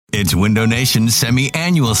It's Window Nation's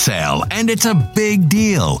semi-annual sale, and it's a big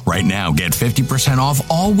deal. Right now, get 50% off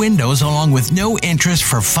all windows along with no interest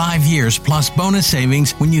for 5 years plus bonus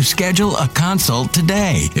savings when you schedule a consult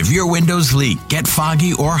today. If your windows leak, get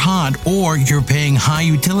foggy or hot, or you're paying high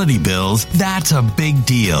utility bills, that's a big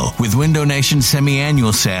deal. With Window Nation's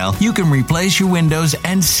semi-annual sale, you can replace your windows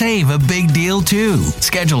and save a big deal too.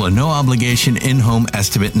 Schedule a no-obligation in-home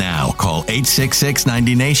estimate now. Call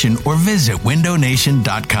 866-90-NATION or visit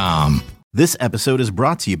windownation.com. This episode is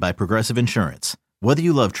brought to you by Progressive Insurance. Whether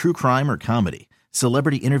you love true crime or comedy,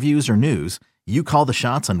 celebrity interviews or news, you call the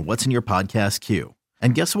shots on what's in your podcast queue.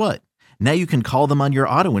 And guess what? Now you can call them on your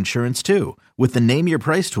auto insurance too with the Name Your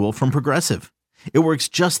Price tool from Progressive. It works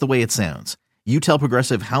just the way it sounds. You tell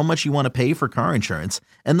Progressive how much you want to pay for car insurance,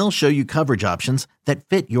 and they'll show you coverage options that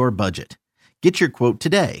fit your budget. Get your quote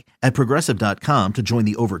today at Progressive.com to join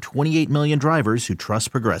the over 28 million drivers who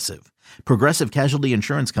trust Progressive. Progressive Casualty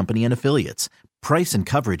Insurance Company and Affiliates. Price and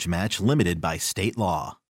coverage match limited by state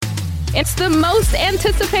law. It's the most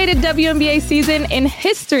anticipated WNBA season in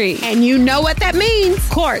history. And you know what that means.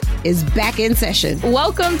 Court is back in session.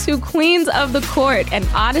 Welcome to Queens of the Court, an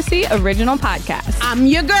Odyssey original podcast. I'm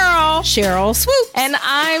your girl, Cheryl Swoops. And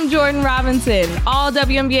I'm Jordan Robinson. All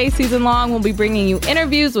WNBA season long, we'll be bringing you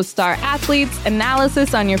interviews with star athletes,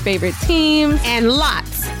 analysis on your favorite teams, and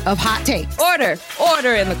lots of hot takes.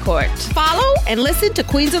 Order in the court. Follow and listen to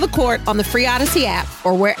Queens of the Court on the free Odyssey app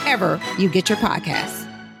or wherever you get your podcasts.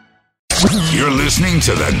 You're listening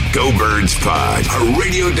to the Go Birds Pod, a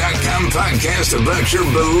radio.com podcast about your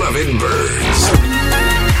beloved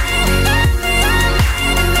birds.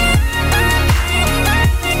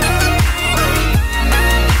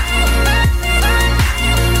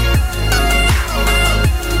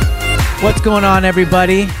 What's going on,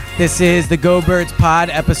 everybody? This is the Go Birds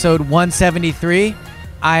Pod, episode 173.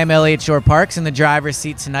 I am Elliot Shore-Parks in the driver's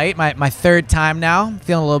seat tonight. My third time now. I'm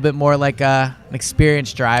feeling a little bit more like an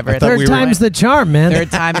experienced driver. Third time's the charm, man.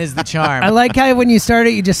 Third time is the charm. I like how when you start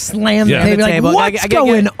it, you just slam the table. Like, what's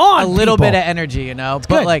going on, a little people? bit of energy, you know. It's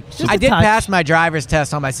but good. like, Just I a did touch. pass my driver's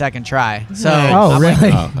test on my second try. So, Oh, I'm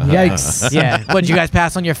really? like, Yikes. yeah. What, did you guys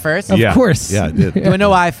pass on your first? Of course. Yeah, I did. Do I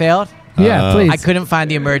know why I failed? Yeah, please. I couldn't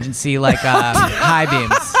find the emergency high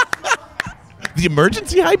beams. The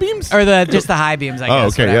emergency high beams? Or just the high beams, I guess. Oh,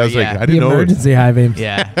 okay. Whatever, Yeah, I was like, I The didn't know. emergency high beams.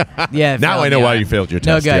 Yeah. Yeah. Now I know why you failed your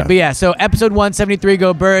No test. good. Yeah. But yeah, so episode 173,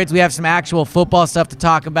 Go Birds. We have some actual football stuff to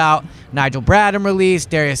talk about. Nigel Bradham release,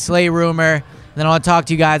 Darius Slay rumor. And then I want to talk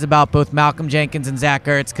to you guys about both Malcolm Jenkins and Zach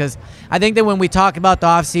Ertz, because I think that when we talk about the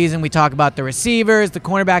offseason, we talk about the receivers, the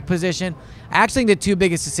cornerback position. I actually think the two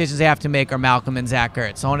biggest decisions they have to make are Malcolm and Zach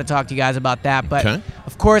Ertz. So I want to talk to you guys about that. But,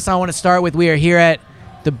 of course, I want to start with we are here at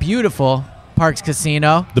the beautiful Parks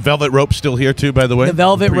Casino. The velvet rope's still here, too, by the way. The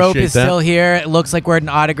velvet rope is that. still here. It looks like we're at an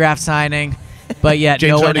autograph signing. But yet,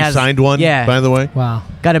 James no one already has signed one, by the way. Wow.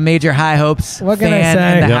 Got a major High Hopes What can fan I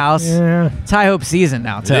say? in the Yep. house. Yeah. It's High Hope season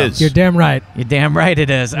now, too. It is. You're damn right. You're damn right it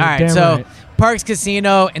is. You're All right, damn so right. Parks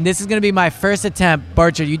Casino, and this is going to be my first attempt.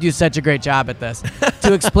 Barcher, you do such a great job at this.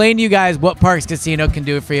 To explain to you guys what Parks Casino can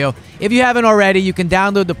do for you. If you haven't already, you can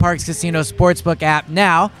download the Parks Casino Sportsbook app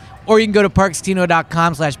now, or you can go to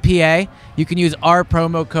parkscasino.com/PA. You can use our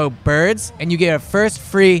promo code BIRDS, and you get a first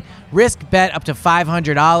free risk bet up to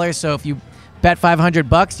 $500. So if you bet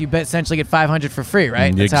 $500, you essentially get $500 for free,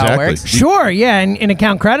 right? That's how it Exactly. works. Sure, yeah, and in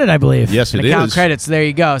account credit, I believe. Yes, it Account is. credits. There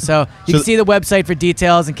you go. So you can see the website for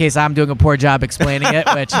details in case I'm doing a poor job explaining it,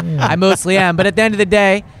 which I mostly am. But at the end of the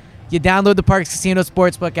day, you download the Parks Casino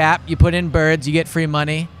Sportsbook app, you put in birds, you get free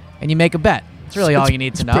money, and you make a bet. That's really all you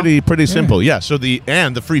need to know. Pretty simple. Yeah. So the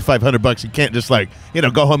free $500, you can't just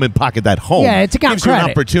go home and pocket that home. Yeah, it's account Gives you an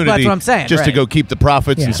credit. opportunity. That's what I'm saying, Just to right. go keep the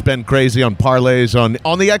profits and Yeah. spend crazy on parlays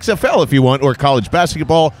on the XFL if you want, or college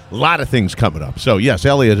basketball. A lot of things coming up. So yes,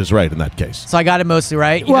 Elliot is right in that case. So I got it mostly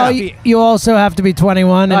right. You Well, know, you also have to be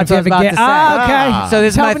 21. And That's if you what I was have a about to say. okay. So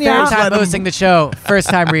this is my Helping you third out. time hosting the show, first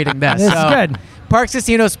time reading this. This is So, good. Parks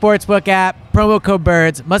Casino Sportsbook app, promo code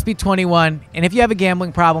BIRDS, must be 21. And if you have a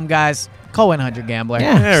gambling problem, guys, call 1-800-GAMBLER.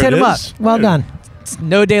 Yeah. There Just hit it them up. is. Well done. It's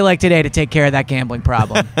no day like today to take care of that gambling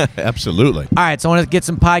problem. Absolutely. All right, so I want to get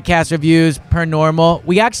some podcast reviews per normal.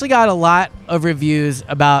 We actually got a lot of reviews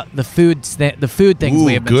about the food things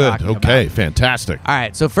we have been Good. talking Okay. about. Fantastic. All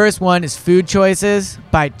right, so first one is Food Choices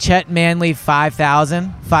by Chet Manley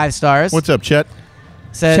 5000, 5 stars. What's up, Chet?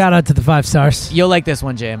 Says, Shout out to the 5 stars. you'll like this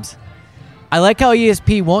one, James. I like how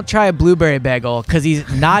ESP won't try a blueberry bagel because he's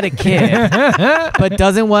not a kid, but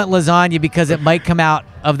doesn't want lasagna because it might come out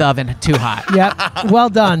of the oven too hot. Yep. Well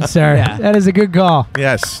done, sir. Yeah. That is a good call.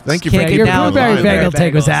 Yes. Thank you Can't for get Your keeping down the blueberry line bagel there.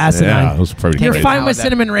 take was asinine. Yeah, it was pretty You're great. fine Now with then.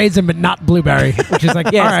 cinnamon raisin, but not blueberry, which is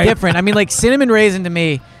like, Yeah, all it's right. different. I mean, like cinnamon raisin to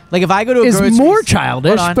me, like if I go to a Is grocery more hold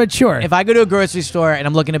childish, on. but sure. If I go to a grocery store and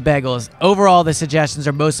I'm looking at bagels, overall the suggestions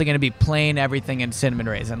are mostly going to be plain everything and cinnamon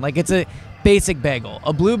raisin. Like it's a basic bagel.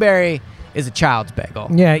 A blueberry is a child's bagel.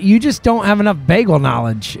 Yeah, you just don't have enough bagel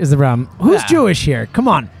knowledge is the problem. Who's Yeah. Jewish here? Come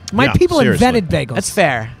on. My Yeah, people seriously. invented bagels. That's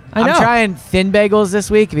fair. I know. I'm trying thin bagels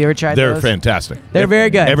this week. Have you ever tried They're those? fantastic. They're very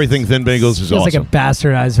good. Everything Thin Bagels is Feels awesome. like a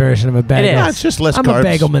bastardized version of a bagel. is. Yeah, it's just less I'm carbs. a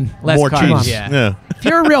bagelman. Less more carbs, cheese. yeah. If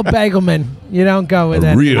you're a real bagelman, you don't go with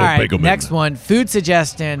A it. real All right, bagelman. next one, food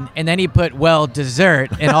suggestion, and then he put, well,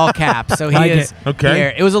 dessert in all caps. So he Like is it. Okay.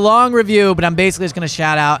 here. It was a long review, but I'm basically just going to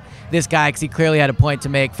shout out this guy because he clearly had a point to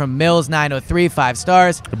make from Mills903, 5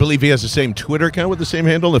 stars. I believe he has the same Twitter account with the same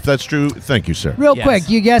handle. If that's true, thank you, sir. Real Yes. quick,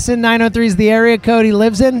 you guessing 903 is the area code he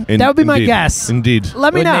lives in? That would be my Indeed. guess. Indeed.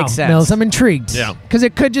 Let me Would know, make sense. Mills. I'm intrigued. Yeah. Because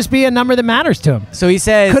it could just be a number that matters to him. So he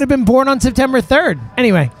says, Could have been born on September 3rd.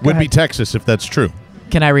 Anyway. go Would be ahead. Texas if that's true.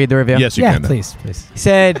 can I read the review? Yes, you Yeah, can. please. He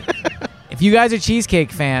said, if you guys are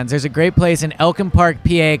cheesecake fans, there's a great place in Elkin Park,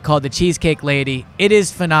 PA called the Cheesecake Lady. It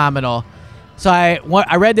is phenomenal. So I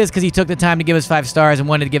read this because he took the time to give us 5 stars and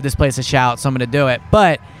wanted to give this place a shout, so I'm going to do it.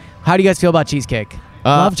 But how do you guys feel about cheesecake?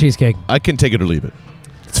 Love cheesecake. I can take it or leave it.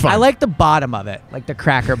 It's fine. I like the bottom of it, like the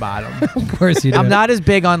cracker bottom. Of course you do. I'm not as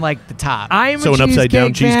big on like the top. I am So a an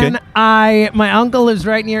upside-down fan. cheesecake? My uncle lives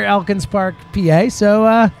right near Elkins Park, PA,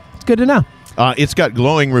 so it's good to know. It's got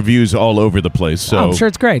glowing reviews all over the place. So I'm sure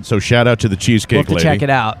it's great. So shout out to the We'll Cheesecake have to Lady. check it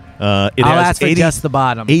out. It I'll has ask for just the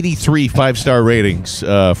bottom. 83 5-star ratings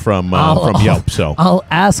from Yelp. So I'll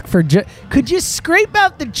ask for. Could you scrape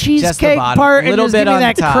out the cheesecake bottom. part A little and just bit give me on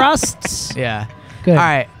that the top. crust? Yeah. Good. All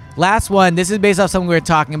right. Last one. This is based off something we were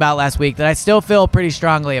talking about last week that I still feel pretty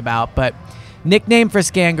strongly about. But nickname for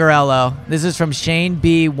Scangarello. This is from Shane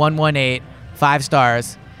B118, 5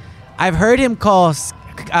 stars. I've heard him called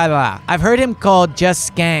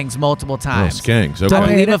just Skangs multiple times. Skangs. I Okay.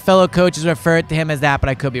 believe hate a it. fellow coach has referred to him as that, but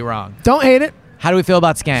I could be wrong. Don't hate it. How do we feel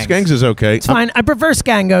about Skangs? Skangs is okay. It's fine. I prefer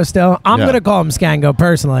Skango still. I'm Yeah. going to call him Skango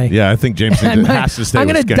personally. Yeah, I think James has to stay I'm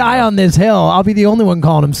with going to Skango. die on this hill. I'll be the only one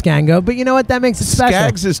calling him Skango. But you know what? That makes it special.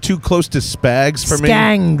 Skags is too close to Spags for me.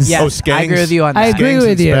 Skangs. Yes, Oh, Skangs. I agree with you on that. I agree Skangs with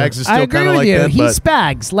and you. Spags is still I agree kinda with like you. that, He's but-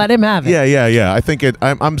 Spags. Let him have it. Yeah. I think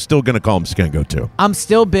I'm still going to call him Skango too. I'm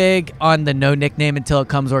still big on the no nickname until it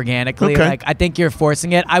comes organically. Okay. Like I think you're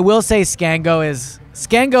forcing it. I will say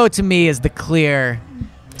Skango to me is the clear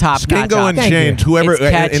top notch. Skango and Thank you. Chained, whoever It's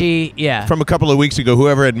catchy, yeah. From a couple of weeks ago,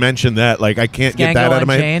 whoever had mentioned that, like I can't get Skango that out of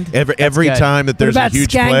my head. Unchained? Every That's good. time that What there's a about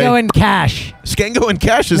huge Skango play, and Cash? Skango and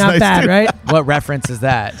Cash is Not nice bad, too. right? What reference is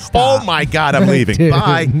that? Oh my God, I'm leaving. Dude.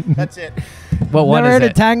 Bye. That's it. What one Never is heard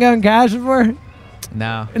it? of Tango and Cash before?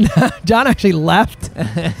 No. John actually left.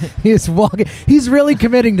 He's walking. He's really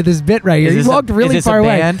committing to this bit right here. Is He this walked is really this far a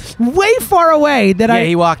away. band? Way far away that Yeah,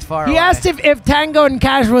 he walked far He away. asked if Tango and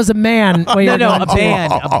Cash was a man. Wait, No, you're a going-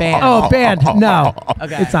 band. A band. Oh, a band. No.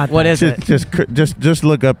 Okay. It's not What that. is it? Just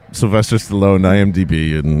look up Sylvester Stallone,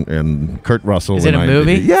 IMDb, and Kurt Russell. Is it and a IMDb.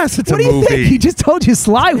 movie? Yes, it's What a do you movie. think? He just told you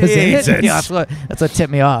Sly was in it. Jesus. Yeah, that's what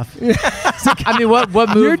tipped me off. I mean, what Your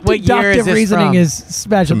move? What year is deductive this reasoning from? is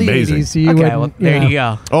special. The Amazing. 80s, so you Okay, wouldn't, well, there you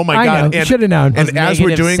go. Oh my I God! know. And- Should have known. And as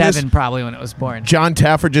we're doing -7 this, probably when it was born. John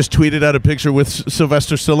Taffer just tweeted out a picture with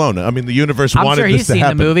Sylvester Stallone. I mean, the universe I'm wanted sure this he's to seen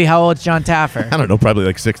happen. the movie. How old's John Taffer? I don't know, probably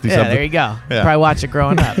like 60 Yeah, something. there you go. Yeah. Probably watched it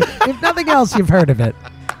growing up. If nothing else, you've heard of it.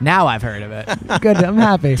 Now I've heard of it. Good. I'm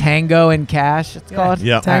happy. Tango and Cash, it's called?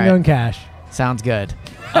 Yeah. Tango All and Cash. Sounds good.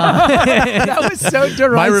 That was so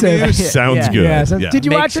derisive. My review sounds Yeah. good. Yeah, so Yeah. Did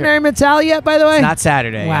you Make watch sure. An Harry Met Sally yet, by the way? It's not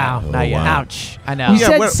Saturday. Wow. Yet. Not yet. wow. Ouch. I know. You Yeah,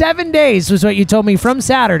 said where- 7 days was what you told me from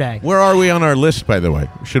Saturday. Where are we on our list, by the way?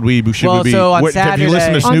 Should we be? Well, so on have you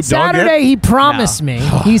listened to Saturday- Snoop On Dogg Saturday, yet? he promised me.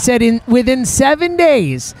 He said within 7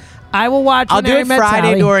 days, I will watch I'll When do Harry it Met Friday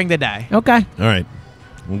Sally. during the day. Okay. All right.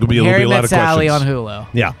 There'll be a Harry lot Met of Sally questions. on Hulu.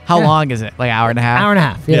 Yeah. How Yeah. long is it? Like hour and a half? Hour and a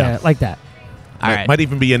half. Yeah, Yeah. like that. All right. Might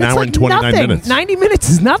even be an That's hour like and 29 nothing. minutes. 90 minutes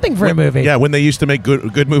is nothing for a movie. Yeah, when they used to make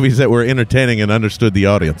good movies that were entertaining and understood the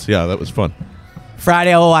audience. Yeah, that was fun.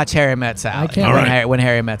 Friday, I will watch Harry Met Sally. I can't All when, right. when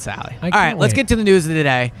Harry Met Sally. I All can't right, let's wait. get to the news of the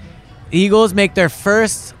day. The Eagles make their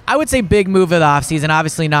first, I would say, big move of the offseason,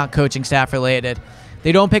 obviously not coaching staff related.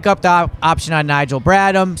 They don't pick up the option on Nigel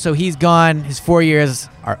Bradham, so he's gone. His 4 years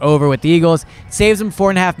are over with the Eagles. Saves him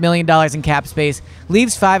 $4.5 million in cap space,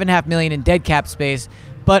 leaves $5.5 million in dead cap space.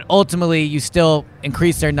 but ultimately you still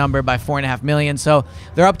increase their number by $4.5 million. So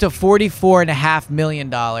they're up to $44.5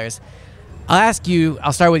 million.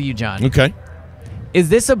 I'll start with you, John. Okay. Is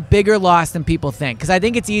this a bigger loss than people think? Because I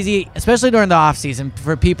think it's easy, especially during the offseason,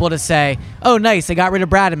 for people to say, oh, nice, they got rid of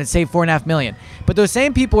Bradham and saved $4.5 million. But those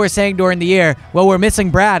same people were saying during the year, well, we're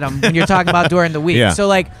missing Bradham when you're talking about during the week. Yeah. So,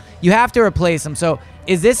 you have to replace him. So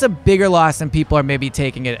is this a bigger loss than people are maybe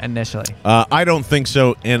taking it initially? I don't think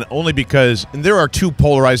so, and only because there are two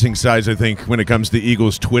polarizing sides, I think, when it comes to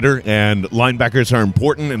Eagles Twitter, and linebackers are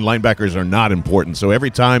important and linebackers are not important. So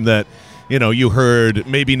every time that you heard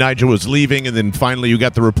maybe Nigel was leaving, and then finally you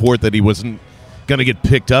got the report that he wasn't going to get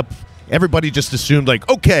picked up, everybody just assumed,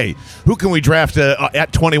 okay, who can we draft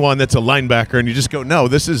at 21 that's a linebacker? And you just go, no,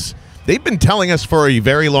 they've been telling us for a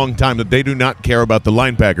very long time that they do not care about the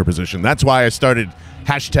linebacker position. That's why I started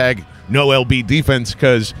 #NoLBDefense,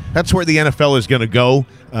 because that's where the NFL is going to go.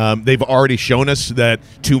 They've already shown us that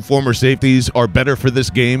two former safeties are better for this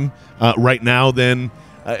game right now than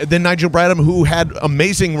Nigel Bradham, who had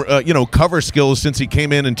amazing cover skills since he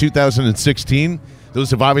came in 2016. Those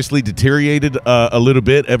have obviously deteriorated a little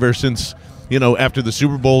bit ever since after the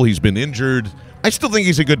Super Bowl. He's been injured. I still think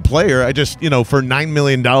he's a good player. I just, for $9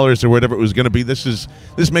 million or whatever it was going to be, this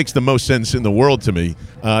makes the most sense in the world to me.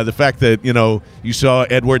 The fact that, you saw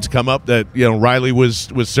Edwards come up, that, Riley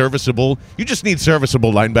was serviceable. You just need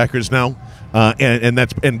serviceable linebackers now,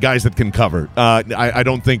 and guys that can cover. I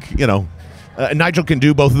don't think, Nigel can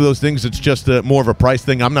do both of those things. It's just more of a price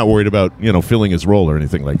thing. I'm not worried about, filling his role or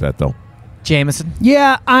anything like that, though. Jameson?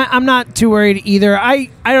 Yeah, I'm not too worried either. I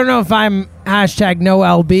don't know if I'm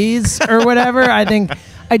 #NoLBs or whatever. I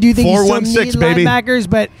do think you still need linebackers,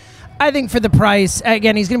 but I think for the price,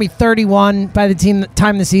 again, he's going to be 31 by the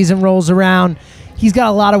time the season rolls around. He's got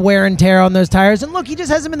a lot of wear and tear on those tires. And look, he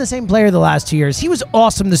just hasn't been the same player the last 2 years. He was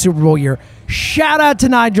awesome the Super Bowl year. Shout out to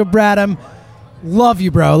Nigel Bradham. Love you,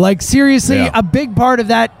 bro. Seriously, a big part of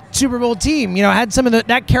that Super Bowl team. Had some of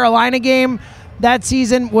that Carolina game. That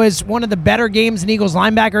season was one of the better games an Eagles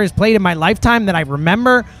linebacker has played in my lifetime that I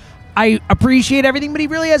remember. I appreciate everything, but he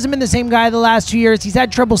really hasn't been the same guy the last 2 years. He's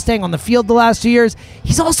had trouble staying on the field the last 2 years.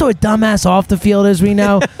 He's also a dumbass off the field, as we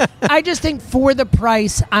know. I just think for the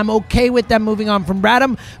price, I'm okay with them moving on from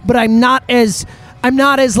Bradham, but I'm not as they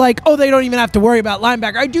don't even have to worry about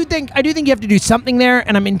linebacker. I do think you have to do something there,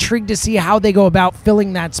 and I'm intrigued to see how they go about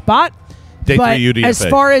filling that spot. But as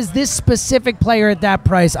far as this specific player at that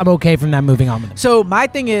price, I'm okay from them moving on with him. So my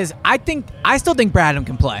thing is, I still think Bradham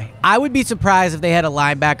can play. I would be surprised if they had a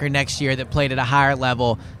linebacker next year that played at a higher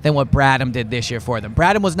level than what Bradham did this year for them.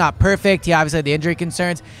 Bradham was not perfect. He obviously had the injury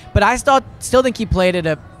concerns, but I still think he played at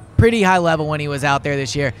a pretty high level when he was out there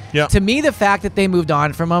this year. Yeah. To me, the fact that they moved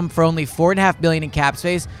on from him for only $4.5 million in cap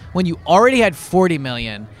space when you already had $40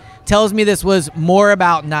 million tells me this was more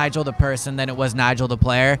about Nigel the person than it was Nigel the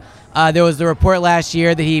player. There was the report last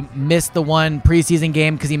year that he missed the one preseason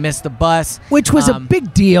game because he missed the bus. Which was a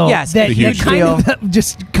big deal. Yes, that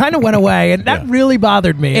just kind of went away, and that really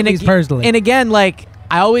bothered me, at least personally. And again,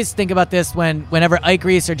 I always think about this whenever Ike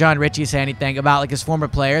Reese or John Ritchie say anything about his former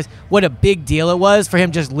players, what a big deal it was for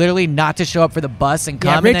him just literally not to show up for the bus and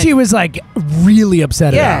come. Yeah, Ritchie was really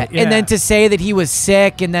upset about it. Yeah, and then to say that he was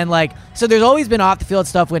sick, and then so there's always been off the field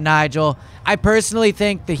stuff with Nigel. I personally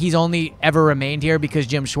think that he's only ever remained here because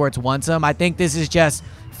Jim Schwartz wants him. I think this is just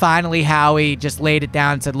finally Howie just laid it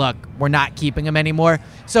down and said, look, we're not keeping him anymore.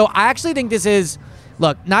 So I actually think this is,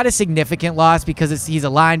 not a significant loss because he's a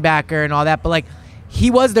linebacker and all that, but he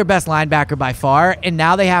was their best linebacker by far, and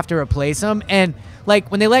now they have to replace him. And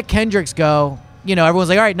when they let Kendricks go, everyone's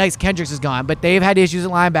like, all right, nice, Kendricks is gone, but they've had issues at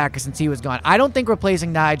linebacker since he was gone. I don't think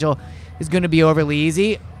replacing Nigel is going to be overly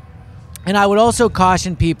easy. And I would also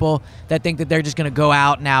caution people that think that they're just going to go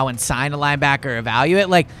out now and sign a linebacker or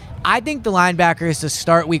evaluate. I think the linebackers to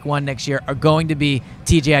start week 1 next year are going to be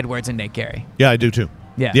TJ Edwards and Nate Gerry. Yeah, I do too.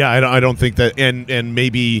 Yeah, I don't think that, and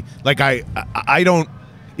maybe I don't.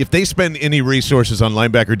 If they spend any resources on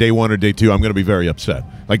linebacker day 1 or day 2, I'm going to be very upset.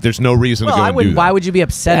 There's no reason to go and do that. Why would you be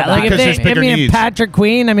upset about because there's bigger needs. Patrick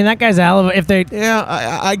Queen, that guy's a hell of a...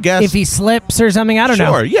 I guess. If he slips or something, I don't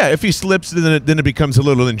know. Sure, yeah. If he slips, then it becomes a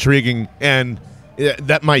little intriguing, and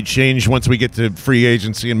that might change once we get to free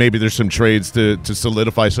agency, and maybe there's some trades to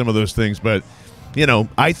solidify some of those things. But,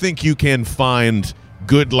 I think you can find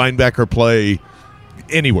good linebacker play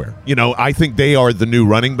anywhere. I think they are the new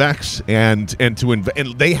running backs, and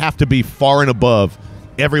they have to be far and above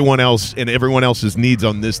everyone else and everyone else's needs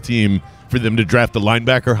on this team for them to draft a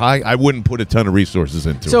linebacker high. I wouldn't put a ton of resources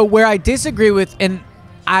into it. So where I disagree with, and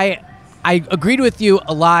I agreed with you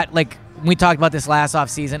a lot, when we talked about this last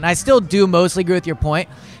offseason, and I still do mostly agree with your point,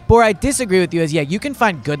 Where I disagree with you is, you can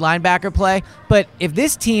find good linebacker play, but if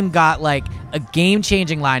this team got like a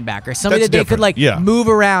game-changing linebacker, somebody that they could move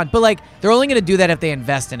around, but like they're only going to do that if they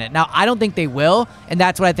invest in it. Now, I don't think they will, and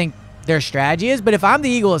that's what I think their strategy is. But if I'm the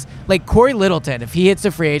Eagles, like Corey Littleton, if he hits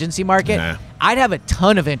the free agency market, I'd have a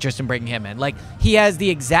ton of interest in bringing him in. Like, he has the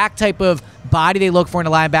exact type of body they look for in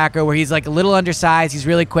a linebacker, where he's like a little undersized, he's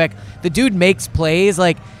really quick. The dude makes plays.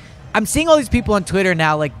 Like, I'm seeing all these people on Twitter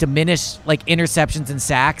now like diminish like interceptions and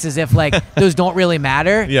sacks as if like those don't really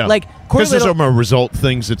matter. Yeah, like because those are more result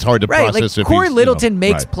things. It's hard to process. Like, Corey Littleton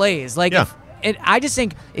makes plays. Like, and I just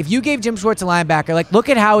think if you gave Jim Schwartz a linebacker, like, look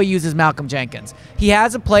at how he uses Malcolm Jenkins. He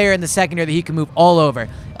has a player in the secondary that he can move all over.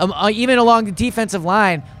 Even along the defensive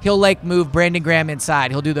line, he'll like move Brandon Graham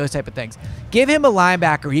inside. He'll do those type of things. Give him a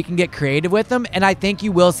linebacker where he can get creative with them, and I think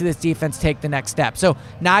you will see this defense take the next step. So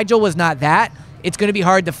Nigel was not that. It's going to be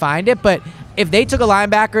hard to find it, but if they took a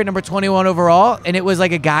linebacker at number 21 overall and it was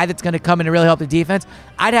like a guy that's going to come in and really help the defense,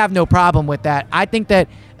 I'd have no problem with that. I think that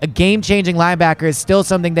a game-changing linebacker is still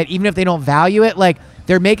something that even if they don't value it, like,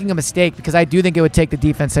 they're making a mistake, because I do think it would take the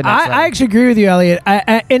defense to the next level. I actually agree with you, Elliot,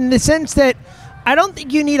 in the sense that I don't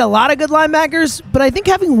think you need a lot of good linebackers, but I think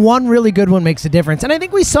having one really good one makes a difference. And I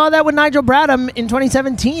think we saw that with Nigel Bradham in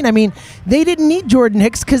 2017. I mean, they didn't need Jordan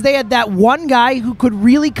Hicks because they had that one guy who could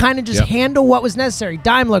really kind of just handle what was necessary.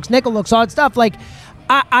 Dime looks, nickel looks, all that stuff. Like,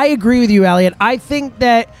 I agree with you, Elliot. I think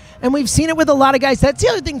that, and we've seen it with a lot of guys. That's the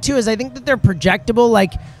other thing, too, is I think that they're projectable.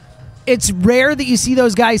 Like, it's rare that you see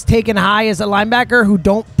those guys taken high as a linebacker who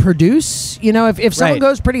don't produce. You know, if someone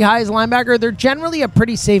goes pretty high as a linebacker, they're generally a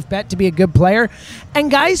pretty safe bet to be a good player. And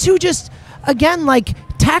guys who just, again, like,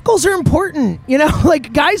 tackles are important. You know,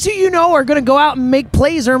 like, guys who you know are going to go out and make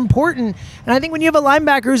plays are important. And I think when you have a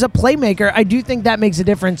linebacker who's a playmaker, I do think that makes a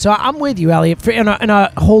difference. So I'm with you, Elliot, in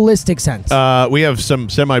a holistic sense. We have some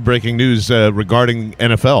semi-breaking news regarding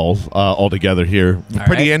NFL altogether here.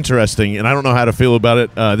 Pretty interesting, and I don't know how to feel about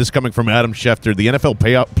it. This coming from Adam Schefter. The NFL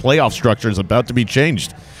playoff structure is about to be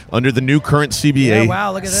changed. Under the new current CBA,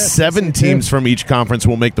 look at this. 7 teams from each conference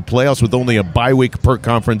will make the playoffs with only a bye week per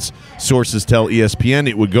conference. Sources tell ESPN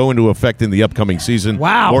it would go into effect in the upcoming season.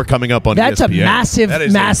 Wow. Or coming up on That's ESPN. That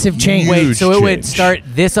is massive change. Wait, so it would start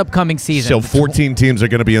this upcoming season. So 14 teams are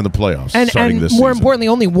going to be in the playoffs starting this season. More importantly,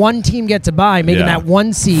 only one team gets a bye, making that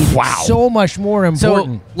 1 seed so much more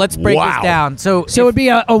important. So let's break this down. So it would be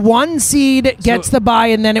a 1 seed gets the bye,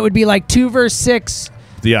 and then it would be like 2 versus 6.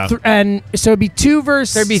 Yeah. And so it'd be 2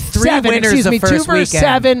 versus There'd be 3 7, winners the first 2 versus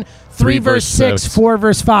weekend. 7, 3 versus 6, 4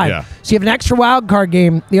 versus 5. Yeah. So you have an extra wild card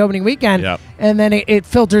game the opening weekend, and then it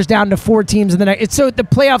filters down to 4 teams. And then so the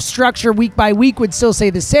playoff structure week by week would still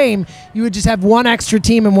stay the same. You would just have 1 extra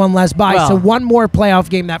team and 1 less bye. So 1 more playoff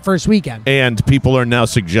game that first weekend. And people are now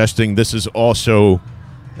suggesting this is also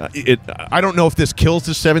I don't know if this kills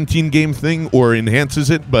the 17-game thing or enhances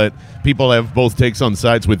it, but people have both takes on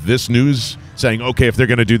sides with this news, saying, okay, if they're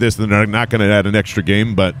going to do this, then they're not going to add an extra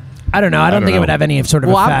game. But I don't know. I don't think it would have any sort of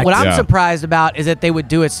effect. What I'm surprised about is that they would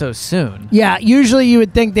do it so soon. Yeah, usually you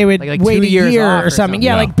would think they would like wait 2 a years year or something.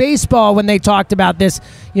 Yeah, like baseball, when they talked about this,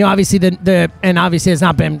 you know, obviously and obviously it's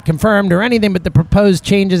not been confirmed or anything, but the proposed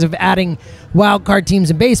changes of adding wild card teams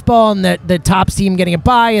in baseball and the top team getting a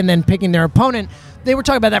bye and then picking their opponent. They were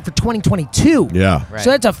talking about that for 2022. Yeah. Right.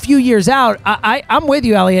 So that's a few years out. I'm with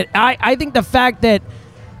you, Elliot. I think the fact that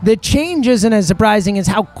the change isn't as surprising as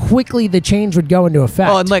how quickly the change would go into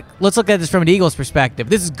effect. Oh, and let's look at this from an Eagles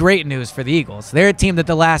perspective. This is great news for the Eagles. They're a team that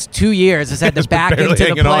the last 2 years has had to back into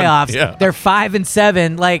the playoffs. Yeah. They're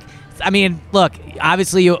 5-7. Like, I mean, look,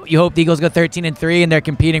 obviously you hope the Eagles go 13-3 and they're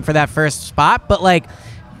competing for that first spot. But, like,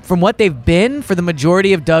 from what they've been for the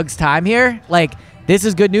majority of Doug's time here, like, this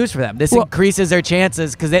is good news for them. This increases their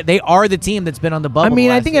chances because they are the team that's been on the bubble. I mean,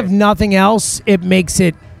 I think if nothing else, it makes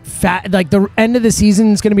it like the end of the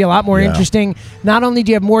season is going to be a lot more interesting. Not only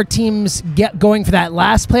do you have more teams going for that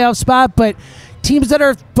last playoff spot, but teams that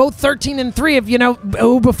are both 13-3, if you know,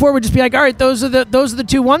 who before would just be like, all right, those are the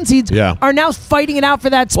 2 1 seeds, are now fighting it out for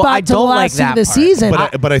that spot to the last seed of the season.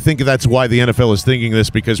 But I think that's why the NFL is thinking this,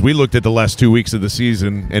 because we looked at the last 2 weeks of the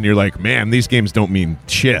season, and you're like, man, these games don't mean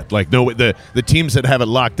shit. Like, no, the teams that have it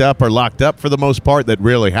locked up are locked up for the most part. That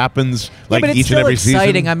rarely happens. Like, but each and every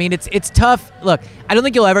exciting. season. I mean, it's tough. Look, I don't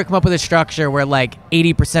think you'll ever come up with a structure where like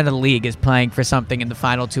 80% of the league is playing for something in the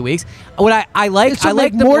final 2 weeks. What I like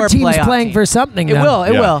the more teams playing team. for something. happening. It will.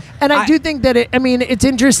 It will. And I do think that it's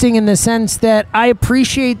interesting in the sense that I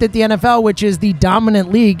appreciate that the NFL, which is the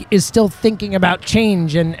dominant league, is still thinking about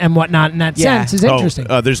change and whatnot in that sense. Is interesting.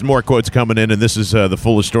 There's more quotes coming in, and this is the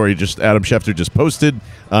fullest story. Just Adam Schefter just posted.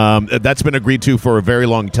 That's been agreed to for a very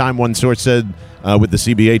long time. One source said with the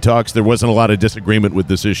CBA talks, there wasn't a lot of disagreement with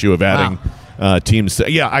this issue of adding teams.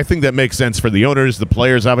 I think that makes sense for the owners. The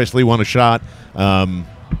players obviously want a shot.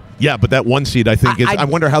 But that one seed, I think, I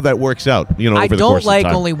wonder how that works out. Over the course of time. I don't like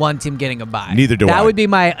only one team getting a bye. Neither do I. That would be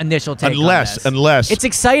my initial take. Unless it's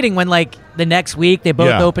exciting when the next week they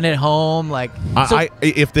both open at home.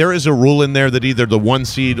 If there is a rule in there that either the one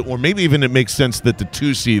seed or maybe even it makes sense that the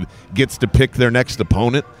 2 seed gets to pick their next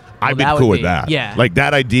opponent. I'd be cool with that. Yeah. Like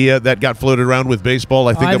that idea that got floated around with baseball,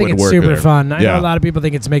 I think that would work. I think it's super fun. I know a lot of people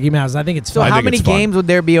think it's Mickey Mouse. I think it's fun. So how many games would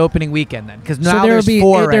there be opening weekend then? Because now there'd be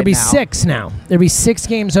 4 there'd be 6 now. There'd be 6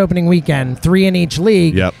 games opening weekend, 3 in each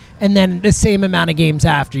league. Yep. And then the same amount of games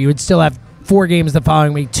after. You would still have 4 games the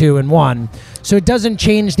following week, 2 and 1. So it doesn't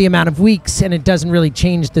change the amount of weeks, and it doesn't really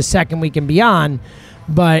change the second week and beyond.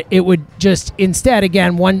 But it would just instead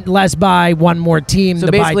again one less bye, one more team. So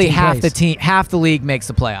basically, half the league makes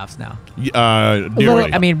the playoffs now. A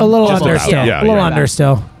little under still. Yeah, a little under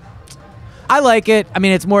still. I like it. I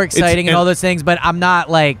mean, it's more exciting and all those things, but I'm not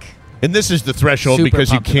like. And this is the threshold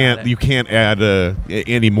because you can't add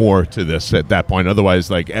any more to this at that point. Otherwise,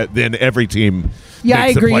 then every team. Yeah, I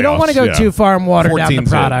agree. You don't want to go too far and water down the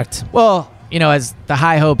product. Well. As the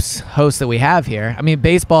High Hopes host that we have here,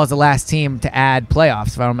 baseball is the last team to add playoffs,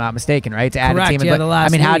 if I'm not mistaken, right? To add Correct, a team. the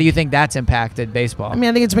last how do you think that's impacted baseball? I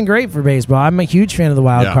think it's been great for baseball. I'm a huge fan of the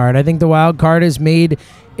wild card. I think the wild card has made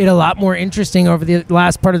it a lot more interesting over the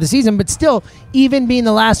last part of the season. But still, even being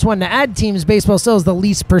the last one to add teams, baseball still is the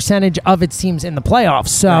least percentage of its teams in the playoffs.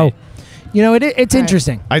 So, it's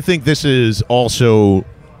interesting. I think this is also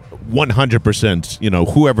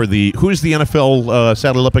 100%. Who's the NFL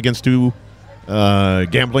saddled up against who?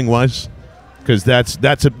 Gambling wise, because they're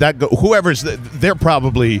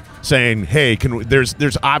probably saying, hey,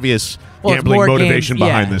 there's obvious gambling motivation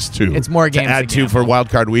behind this too. It's more games to add to for wild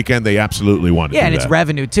card weekend. They absolutely want to. Yeah, and it's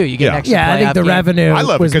revenue too. You get an extra. Yeah, I think the revenue. I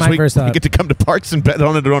love it because we thought. get to come to Parks and bet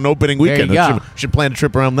on it on opening weekend. Should plan a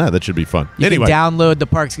trip around that. That should be fun. You can download the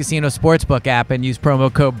Parks Casino Sportsbook app and use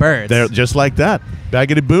promo code BIRDS. They're just like that.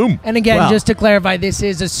 Baggity boom. And again, just to clarify, this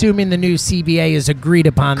is assuming the new CBA is agreed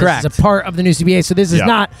upon. Correct. This is a part of the new CBA, so this is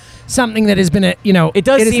not something that has been it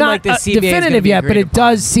does seem like the CBA definitive yet, but it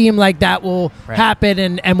does seem like that will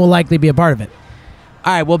happen and will likely be a part of it.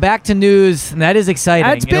 All right, well, back to news, and that is exciting.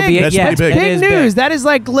 That's big. That's big. Big news. That is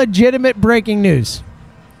like legitimate breaking news.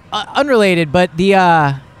 Unrelated, but the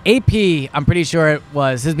AP, I'm pretty sure it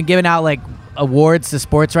was, has been giving out awards to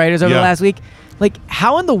sports writers over the last week.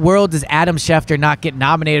 How in the world does Adam Schefter not get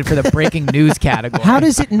nominated for the breaking news category? How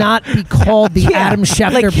does it not be called the Adam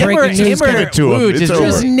Schefter breaking news category?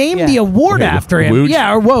 Just name the award after him. Woj.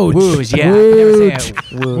 Yeah, or Woj. Woj, yeah.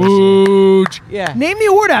 Woj. Yeah. Name the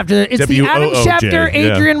award after it. It's the Adam Schefter,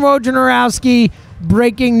 Adrian Wojnarowski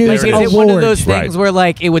breaking news award. Is it one of those things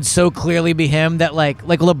where it would so clearly be him that like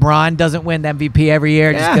LeBron doesn't win MVP every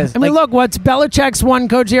year? Yeah. Just look, what's Belichick's one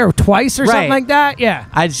coach here twice or something like that? Yeah,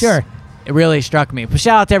 sure. It really struck me. But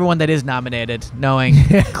shout out to everyone that is nominated, knowing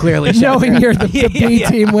clearly. Knowing you're the B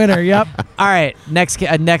team winner. Yep. All right,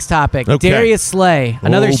 next topic. Okay. Darius Slay,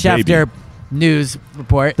 another Schefter news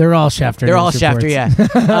report. They're all Schefter. They're all Schefter, yeah.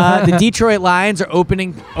 The Detroit Lions are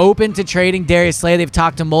open to trading Darius Slay. They've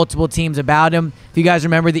talked to multiple teams about him. If you guys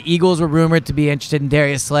remember, the Eagles were rumored to be interested in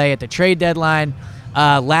Darius Slay at the trade deadline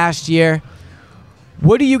last year.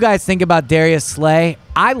 What do you guys think about Darius Slay?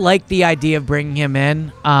 I like the idea of bringing him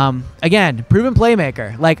in. Again, proven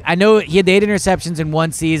playmaker. I know he had 8 interceptions in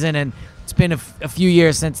one season, and it's been a few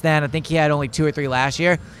years since then. I think he had only 2 or 3 last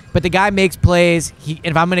year. But the guy makes plays.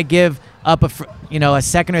 If I'm going to give up a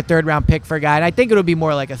second or third round pick for a guy, and I think it'll be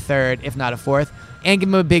more like a third, if not a fourth, and give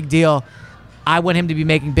him a big deal, I want him to be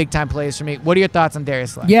making big-time plays for me. What are your thoughts on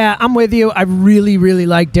Darius Slay? Yeah, I'm with you. I really, really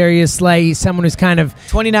like Darius Slay. He's someone who's kind of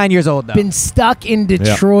 29 years old, though. Been stuck in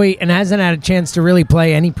Detroit and hasn't had a chance to really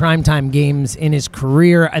play any primetime games in his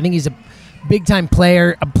career. I think he's a big-time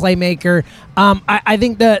player, a playmaker. I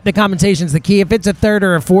think the compensation's the key. If it's a third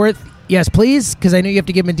or a fourth, yes, please, because I know you have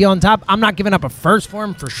to give him a deal on top. I'm not giving up a first for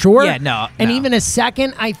him for sure. Yeah, no. And even a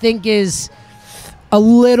second, I think, is a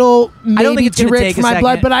little maybe too rich for my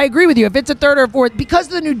blood, but I agree with you. If it's a third or a fourth, because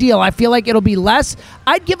of the new deal, I feel like it'll be less.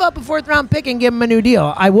 I'd give up a 4th round pick and give him a new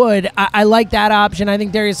deal. I would. I like that option. I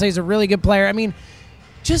think Darius Slay is a really good player. I mean,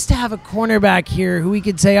 just to have a cornerback here who we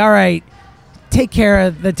could say, all right, take care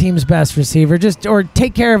of the team's best receiver, or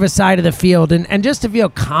take care of a side of the field, and just to feel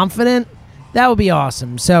confident That would be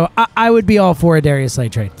awesome. So I would be all for a Darius Slay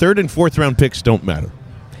trade. 3rd and 4th round picks don't matter.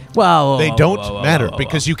 Well, they don't matter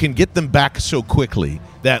because you can get them back so quickly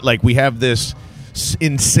that like we have this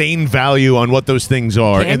insane value on what those things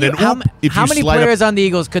are. And then how many players on the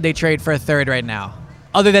Eagles could they trade for a 3rd right now?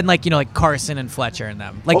 Other than like Carson and Fletcher and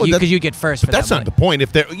them, because you get first. But that's not the point.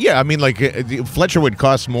 If Fletcher would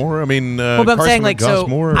cost more. I mean, but I'm saying would cost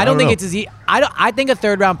more. I don't think it's as easy. I think a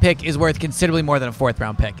 3rd round pick is worth considerably more than a 4th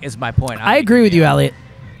round pick. Is my point. I agree with you, Elliot.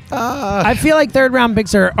 I feel like 3rd round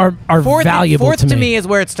picks are valuable. 4th to me is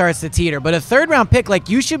where it starts to teeter. But a 3rd round pick, like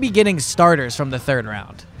you should be getting starters from the 3rd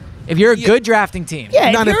round. If you're a good drafting team.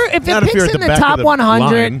 Yeah, if it picks in the top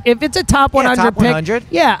 100, if it's a top 100 pick,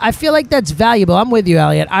 yeah, I feel like that's valuable. I'm with you,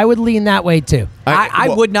 Elliot. I would lean that way, too. I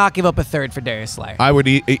would not give up a 3rd for Darius Slay. I would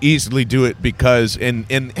easily do it because, and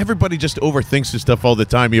everybody just overthinks this stuff all the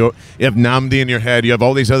time. You have Nnamdi in your head. You have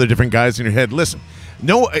all these other different guys in your head. Listen,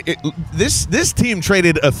 this team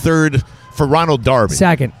traded a 3rd for Ronald Darby.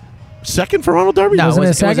 Second for Ronald Darby? No, it was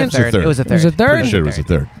a second? It was a third. It was a third? Pretty sure it was a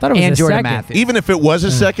 3rd. I thought it was and a Jordan second. Matthews. Even if it was a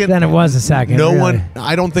second, then it was a second.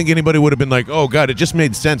 I don't think anybody would have been like, oh, God, it just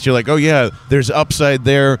made sense. You're like, oh, yeah, there's upside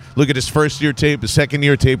there. Look at his first-year tape. His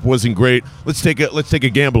second-year tape wasn't great. Let's take a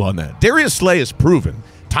gamble on that. Darius Slay has proven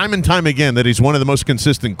time and time again that he's one of the most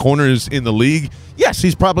consistent corners in the league. Yes,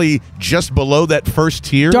 he's probably just below that first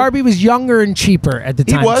tier. Darby was younger and cheaper at the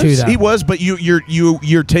time, too, though. He was, but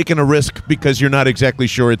you're taking a risk because you're not exactly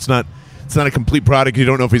sure. It's not a complete product. You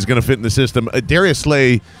don't know if he's going to fit in the system. Darius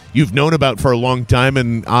Slay, you've known about for a long time,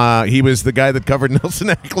 and he was the guy that covered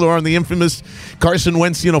Nelson Aguilar on the infamous Carson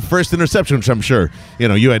Wentz, first interception, which I'm sure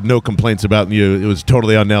you had no complaints about. And it was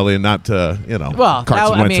totally on Nelly and not Well,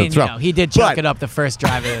 Carson Wentz. He did chuck it up the first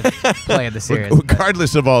drive of the play of the series.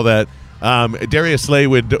 Regardless of all that, Darius Slay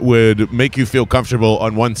would make you feel comfortable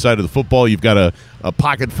on one side of the football. You've got a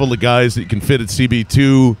pocket full of guys that you can fit at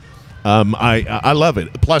CB2. I love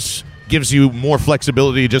it. Plus, gives you more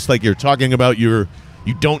flexibility, just like you're talking about. You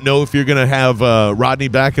don't know if you're going to have Rodney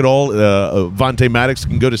back at all. Vontae Maddox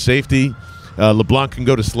can go to safety. LeBlanc can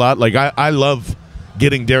go to slot. Like I love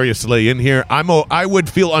getting Darius Slay in here. I would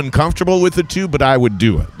feel uncomfortable with the 2, but I would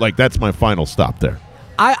do it. Like that's my final stop there.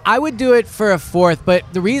 I would do it for a 4th, but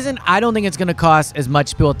the reason I don't think it's going to cost as much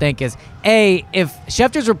as people think is, A, if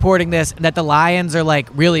Schefter's reporting this, that the Lions are like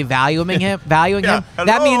really valuing him,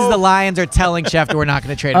 that means the Lions are telling Schefter we're not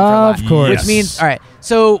going to trade him for a lot. Of course. Which means, all right,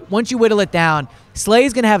 so once you whittle it down,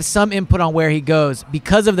 Slay's going to have some input on where he goes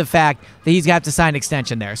because of the fact that he's got to sign an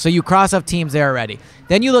extension there. So you cross off teams there already.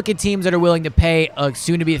 Then you look at teams that are willing to pay a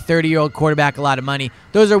soon-to-be 30-year-old quarterback a lot of money.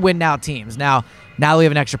 Those are win-now teams. Now we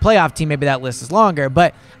have an extra playoff team. Maybe that list is longer.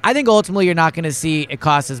 But I think ultimately you're not going to see it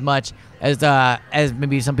cost as much as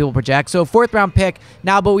maybe some people project. So 4th round pick.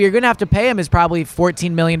 Now, but what you're going to have to pay him is probably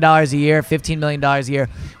 $14 million a year, $15 million a year,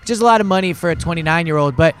 which is a lot of money for a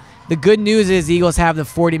 29-year-old. But the good news is the Eagles have the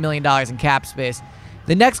 $40 million in cap space.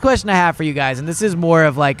 The next question I have for you guys, and this is more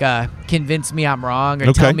of like a convince me I'm wrong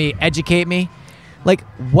or tell me, educate me. Like,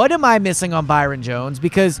 what am I missing on Byron Jones?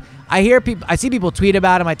 Because I see people tweet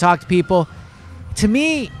about him. I talk to people. To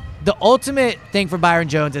me, the ultimate thing for Byron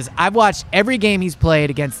Jones is I've watched every game he's played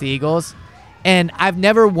against the Eagles, and I've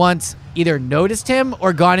never once either noticed him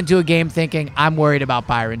or gone into a game thinking I'm worried about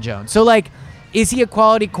Byron Jones. So, like, is he a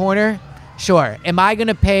quality corner? Sure. Am I going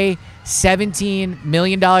to pay $17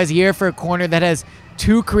 million a year for a corner that has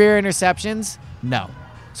 2 career interceptions? No.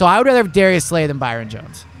 So I would rather have Darius Slay than Byron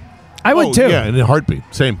Jones. I would too. Yeah, in a heartbeat.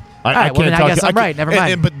 Same. I guess I'm right. Never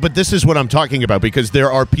mind. But this is what I'm talking about, because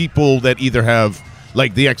there are people that either have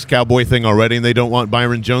like the ex-Cowboy thing already and they don't want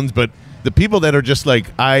Byron Jones, but the people that are just like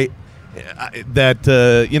or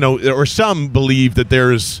some believe that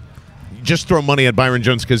there's just throw money at Byron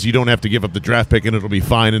Jones because you don't have to give up the draft pick and it'll be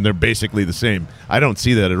fine and they're basically the same. I don't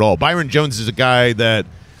see that at all. Byron Jones is a guy that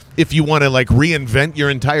if you want to like reinvent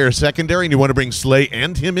your entire secondary and you want to bring Slay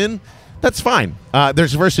and him in, that's fine.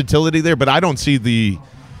 There's versatility there, but I don't see the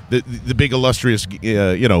big illustrious,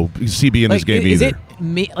 CB in his game either.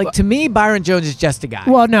 To me, Byron Jones is just a guy.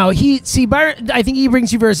 Well, no, Byron. I think he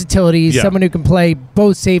brings you versatility. He's someone who can play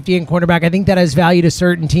both safety and cornerback. I think that has value to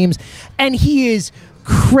certain teams, and he is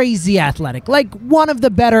crazy athletic, like one of the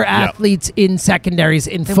better athletes in secondaries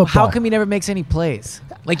in football. How come he never makes any plays?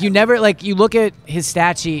 Like you look at his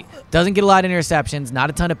stat sheet, doesn't get a lot of interceptions,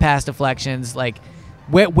 not a ton of pass deflections, like.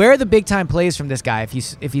 Where are the big time plays from this guy if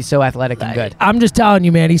he's so athletic and good? I'm just telling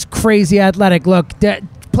you, man, he's crazy athletic. Look,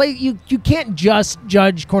 you can't just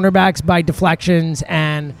judge cornerbacks by deflections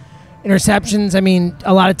and interceptions. I mean,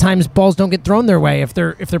 a lot of times balls don't get thrown their way if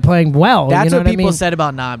they're playing well. That's you know what people I mean? said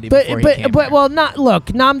about Nnamdi before he came but here. well, not look.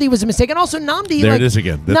 Nnamdi was a mistake, and also Nnamdi. There it is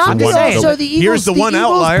again. That's Nnamdi the one. also the Eagles. Here's the one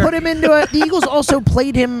Eagles outlier. Put him into the Eagles also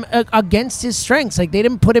played him against his strengths. Like they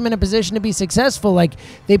didn't put him in a position to be successful. Like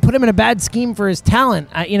they put him in a bad scheme for his talent.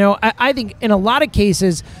 I think in a lot of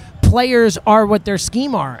cases, players are what their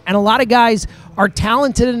scheme are, and a lot of guys are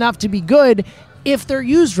talented enough to be good if they're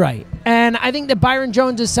used right. And I think that Byron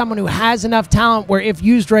Jones is someone who has enough talent where if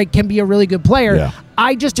used right can be a really good player. Yeah.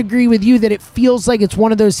 I just agree with you that it feels like it's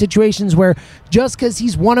one of those situations where just because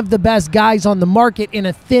he's one of the best guys on the market in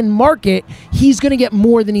a thin market, he's going to get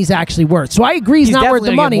more than he's actually worth. So I agree he's not worth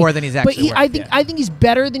the money. More than he's actually worth. I think he's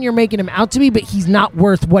better than you're making him out to be, but he's not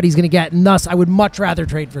worth what he's going to get. And thus, I would much rather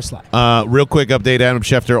trade for Slay. Real quick update: Adam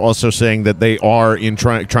Schefter also saying that they are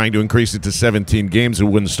trying to increase it to 17 games. It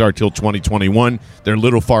wouldn't start till 2021. They're a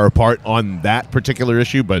little far apart on that particular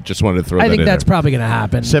issue, but just wanted to throw that in. I think that's there. probably going to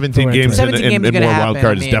happen. 17 games and more wild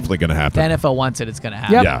card is definitely going to happen. The NFL wants it; it's going to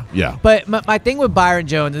happen. Yep. Yeah. But my thing with Byron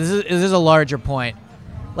Jones, this is a larger point.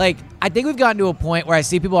 Like, I think we've gotten to a point where I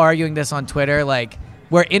see people arguing this on Twitter, like,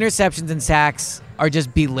 where interceptions and sacks are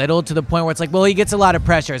just belittled to the point where it's like, well, he gets a lot of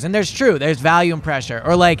pressures. And there's value in pressure.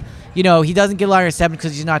 Or, like, he doesn't get a lot of interceptions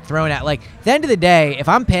because he's not thrown at. Like, at the end of the day, if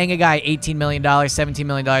I'm paying a guy $18 million, $17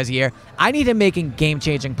 million a year, I need him making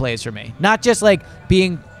game-changing plays for me. Not just, like,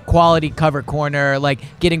 being quality cover corner, like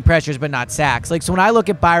getting pressures but not sacks. Like, so when I look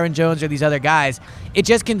at Byron Jones or these other guys, it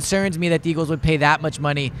just concerns me that the Eagles would pay that much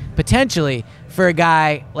money potentially for a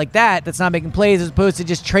guy like that's not making plays, as opposed to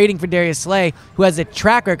just trading for Darius Slay, who has a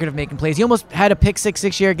track record of making plays. He almost had a pick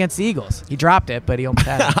six year against the Eagles. He dropped it, but he almost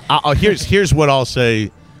had it. Here's what I'll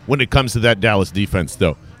say when it comes to that Dallas defense,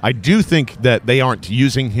 though. I do think that they aren't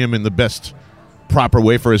using him in the best proper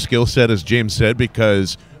way for his skill set, as James said,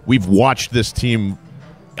 because we've watched this team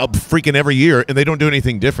freaking every year, and they don't do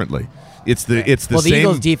anything differently. It's the same. Well, the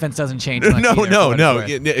Eagles' defense doesn't change much. No.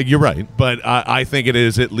 You're right, but I think it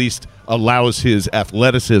is at least allows his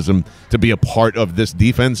athleticism to be a part of this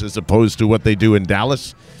defense as opposed to what they do in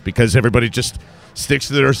Dallas, because everybody just sticks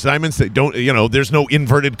to their assignments. They don't, there's no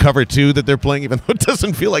inverted cover two that they're playing, even though it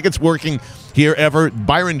doesn't feel like it's working here ever.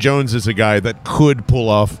 Byron Jones is a guy that could pull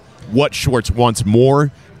off what Schwartz wants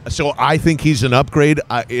more. So I think he's an upgrade.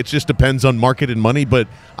 It just depends on market and money, but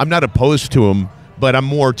I'm not opposed to him. But I'm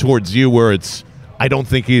more towards you, where I don't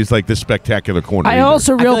think he's like this spectacular corner. I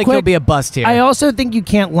also, real feel like quick, he'll be a bust here. I also think you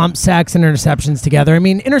can't lump sacks and interceptions together. I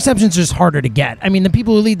mean, interceptions are just harder to get. I mean, the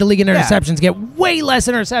people who lead the league in interceptions get way less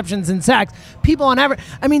interceptions than sacks. People on average,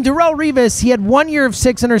 I mean, Darrelle Revis, he had 1 year of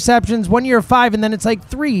 6 interceptions, 1 year of 5, and then it's like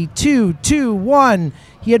 3, 2, 2, 1.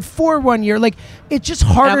 He had 4 1 year. Like, it's just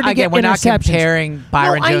harder to get we're interceptions. Not comparing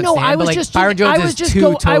Byron Jones. I know. To him, I was but just Byron Jones is two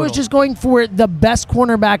total. I was just going for the best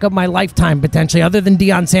cornerback of my lifetime, potentially, other than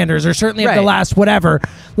Deion Sanders, or certainly of the last whatever.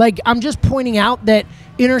 Like, I'm just pointing out that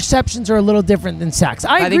interceptions are a little different than sacks.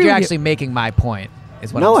 I think you're actually making my point.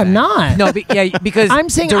 Is what I'm not. No, because I'm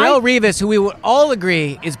saying Darrelle Revis, who we would all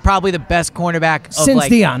agree is probably the best cornerback of since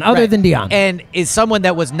Deion, other than Deion, and is someone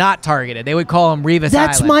that was not targeted. They would call him Revis.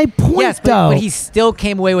 That's Island. my point, yes, though. But he still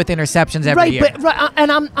came away with interceptions every year.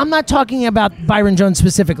 And I'm not talking about Byron Jones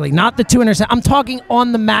specifically, not the 2 interceptions. I'm talking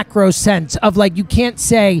on the macro sense of, like, you can't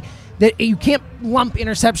say that you can't lump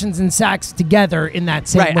interceptions and sacks together in that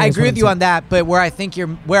same way. Right, I agree with you on that, but where I do think you're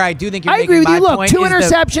making I agree with you. Look, point 2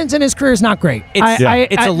 interceptions in his career is not great.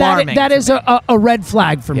 It's alarming. That is a red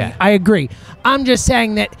flag for me. Yeah. I agree. I'm just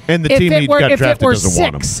saying that and the if team it were, got if drafted it were doesn't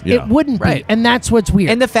want him. 6, Yeah. it wouldn't Right. be, and that's what's weird.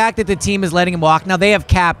 And the fact that the team is letting him walk. Now, they have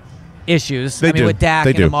cap issues. They do. With Dak They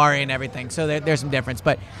and do. Amari and everything, so there's some difference.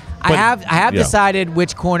 But I have decided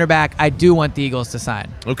which cornerback I do want the Eagles to sign.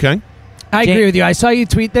 Okay. I agree with you. I saw you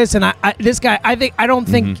tweet this, and this guy, I don't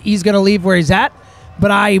think he's going to leave where he's at, but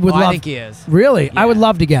I would love. I think he is. Really? Yeah. I would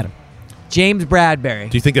love to get him. James Bradbury.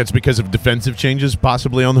 Do you think that's because of defensive changes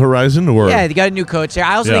possibly on the horizon? Or Yeah, they got a new coach there.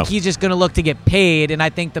 I also think he's just going to look to get paid, and I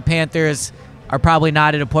think the Panthers are probably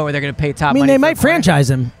not at a point where they're going to pay top money. I mean, they might franchise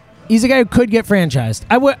him. He's a guy who could get franchised.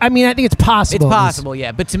 I think it's possible. It's possible,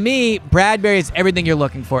 yeah. But to me, Bradbury is everything you're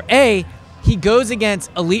looking for. He goes against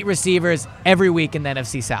elite receivers every week in the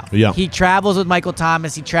NFC South. Yeah. He travels with Michael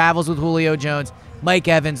Thomas. He travels with Julio Jones, Mike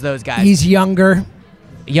Evans, those guys. He's younger,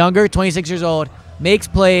 26 years old, makes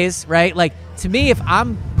plays, right? Like, to me, if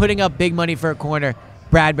I'm putting up big money for a corner,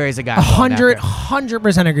 Bradbury's a guy.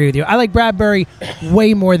 100% agree with you. I like Bradbury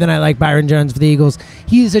way more than I like Byron Jones for the Eagles.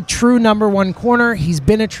 He's a true number 1 corner. He's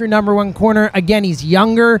been a true number 1 corner. Again, he's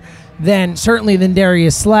younger than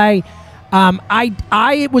Darius Slay.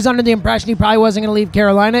 I was under the impression he probably wasn't going to leave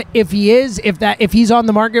Carolina. If he is, if he's on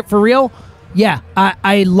the market for real, Yeah,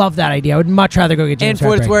 I love that idea. I would much rather go get James And for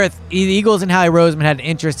what it's Bradbury. worth, the Eagles and Howie Roseman had an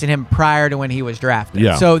interest in him prior to when he was drafted.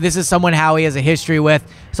 Yeah. So this is someone Howie has a history with.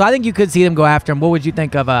 So I think you could see them go after him. What would you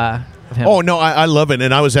think of him? Oh, no, I love it.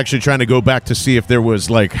 And I was actually trying to go back to see if there was,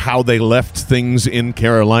 like, how they left things in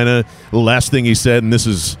Carolina. The last thing he said, and this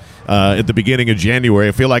is at the beginning of January,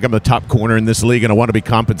 I feel like I'm the top corner in this league, and I want to be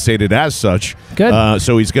compensated as such. Good.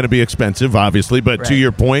 So he's going to be expensive, obviously. But to Right.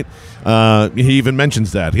 your point, he even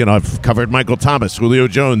mentions that. I've covered Michael Thomas, Julio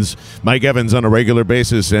Jones, Mike Evans on a regular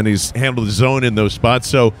basis, and he's handled his own in those spots.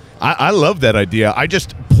 So I love that idea. I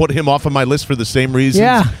just put him off of my list for the same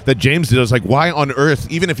reasons that James did. I was like, why on earth,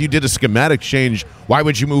 even if you did a schematic change, why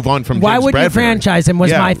would you move on from Why James would you Bradbury? franchise him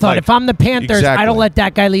was my thought. like, If I'm the Panthers, exactly. I don't let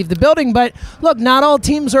that guy leave the building. But look, not all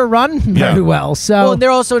teams are run very well. So Well, they're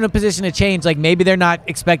also in a position to change. Like maybe they're not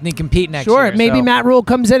expecting to compete next year. sure, maybe so. Matt Rule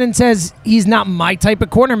comes in and says he's not my type of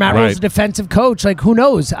corner. Matt Rule's a defensive coach. Like, who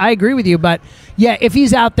knows? I agree with you. But, yeah, if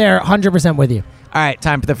he's out there, 100% with you. All right,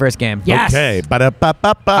 time for the first game. Yes. Okay.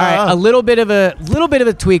 Ba-da-ba-ba-ba. All right, a little bit of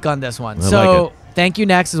a tweak on this one. I So like Thank You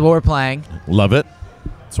Next is what we're playing. Love it.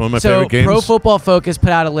 It's one of my So favorite games. Pro Football Focus put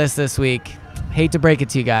out a list this week. Hate to break it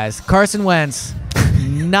to you guys. Carson Wentz,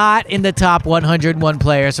 not in the top 101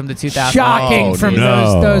 players from the 2000s. Shocking from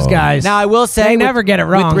no. those guys. Now, I will say, They never get it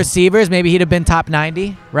wrong. With receivers, maybe he'd have been top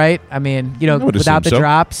 90, right? I mean, would without the assume so.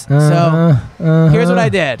 drops. So here's what I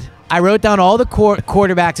did. I wrote down all the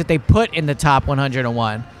quarterbacks that they put in the top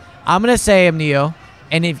 101. I'm going to say them to you.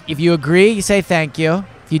 And if you agree, you say thank you.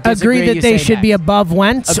 If you disagree, agree that you they say should be next. above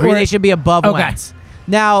Wentz? Agree or- they should be above Okay. Wentz.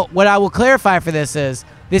 Now, what I will clarify for this is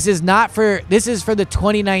this is for the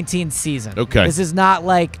 2019 season. Okay. This is not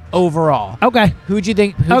like overall. Okay. Who'd you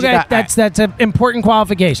think? Who'd you Okay, got? that's an important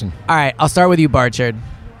qualification. All right, I'll start with you, Barchard.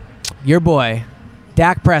 Your boy,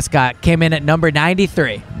 Dak Prescott, came in at number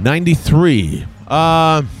 93. 93.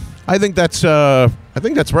 I think that's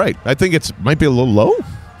right. I think it might be a little low.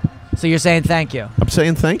 So you're saying thank you. I'm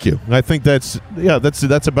saying thank you. I think that's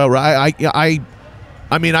about right.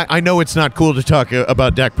 I mean, I know it's not cool to talk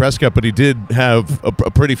about Dak Prescott, but he did have a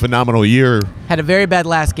pretty phenomenal year. Had a very bad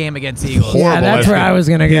last game against the Eagles. Horrible. Yeah, that's where I was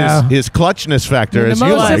going to go. His clutchness factor, In as the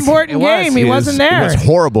you most like, important It was. game, he wasn't there. It was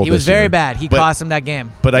horrible. He was this very year. bad. He But- cost him that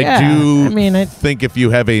game. But Yeah, I do I mean, think if you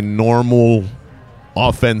have a normal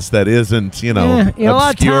offense that isn't, you know, a lot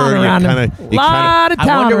of obscure, talent around him. you Lot of I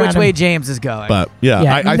talent wonder around which him. way James is going. But yeah,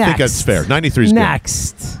 Yeah, I think next. that's fair. 93 is good.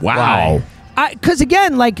 Next. Wow. Because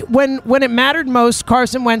again, like when it mattered most,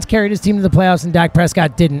 Carson Wentz carried his team to the playoffs, and Dak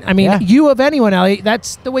Prescott didn't. I mean, Yeah. you of anyone, Elliot,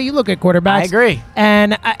 that's the way you look at quarterbacks. I agree.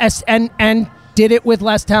 And did it with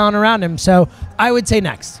less talent around him. So I would say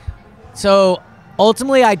next. So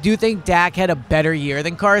ultimately, I do think Dak had a better year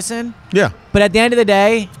than Carson. Yeah. But at the end of the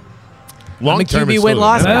day, Long I'm a term, QB it's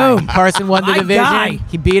win-loss still- guy. Boom. Carson won the My division. guy.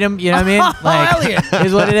 He beat him. You know what I mean? Like, Elliot. it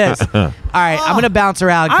is what it is. All right, I'm going to bounce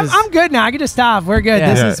around. 'cause- I'm good now. I can just stop. We're good.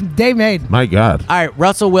 Yeah. This is day made. My God. all right,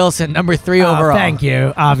 Russell Wilson, number 3 Oh, overall. thank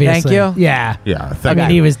you. Obviously. Thank you? Yeah. Yeah. I Thank mean,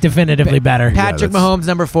 you. he was definitively better. Patrick that's- Mahomes,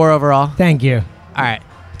 number 4 overall. Thank you. All right.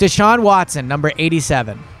 Deshaun Watson, number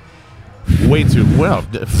 87. Way too well.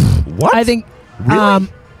 What? I think. Really?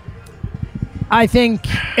 I think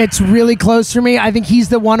it's really close for me. I think he's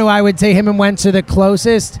the one who I would say him and Wentz are the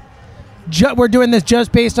closest. We're doing this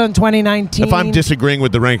just based on 2019. If I'm disagreeing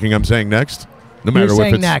with the ranking, I'm saying next. No matter you're what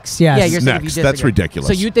saying it's next, yes. Yeah, you're saying if you next. That's disagree. ridiculous.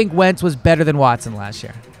 So you think Wentz was better than Watson last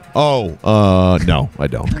year? Oh, no, I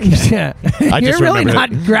don't. Yeah. I You're just really remember not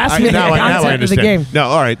that. grasping the now I concept of the understand. game. No,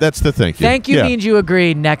 all right, that's the thank you. Thank you Yeah. means you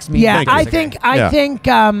agree. Next means Yeah, you I disagree. think.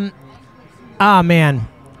 Oh man,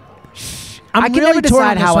 I'm I can really never torn decide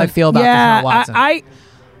on this how I one. feel about yeah, Deshaun Watson.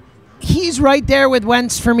 He's right there with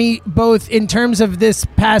Wentz for me, both in terms of this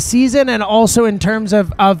past season and also in terms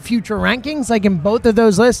of future rankings. Like in both of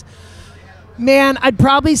those lists, man, I'd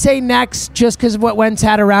probably say next just because of what Wentz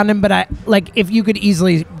had around him. But if you could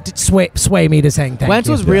easily sway me to saying thank Wentz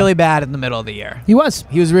you. was really bad in the middle of the year. He was.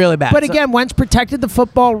 He was really bad. But So- again, Wentz protected the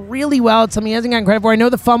football really well. It's something he hasn't gotten credit for. I know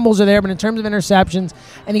the fumbles are there, but in terms of interceptions,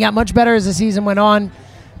 and he got much better as the season went on.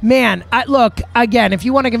 Man, look, again, if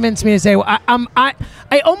you want to convince me to say,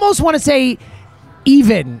 I almost want to say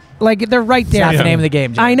even. Like, they're right there. That's the name of the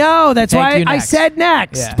game, Jim. I know. That's Thank why you I next. said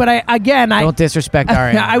next. Yeah. But don't disrespect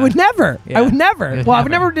Ariana. I would never. Yeah. I would never. You'd Well, I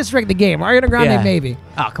would never. never disrespect the game. Ariana Grande, Yeah. maybe.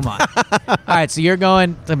 Oh, come on. All right, so you're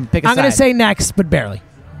going to pick a I'm going to side. say next, but barely.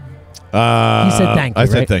 You said thank you, I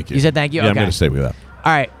said right? thank you. You said thank you? Yeah, I'm Okay. going to stay with that.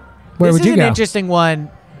 All right. Where this would is you an go? interesting one.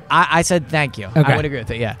 I said thank you. Okay. I would agree with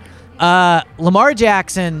it, yeah. Lamar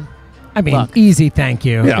Jackson. I mean, Look. easy thank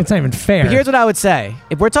you. Yeah. It's not even fair. But here's what I would say.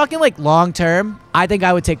 If we're talking like long term, I think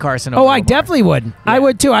I would take Carson over Oh, I Lamar. definitely would. I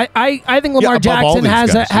would too. I think Lamar above all Jackson these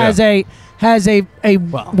has guys, has a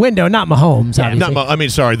window, not Mahomes, obviously.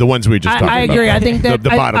 Sorry, the ones we just talked about. I agree. I think that the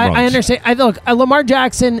bottom rungs. I understand. Look, Lamar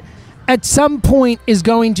Jackson at some point is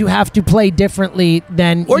going to have to play differently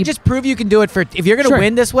than just prove you can do it for if you're going to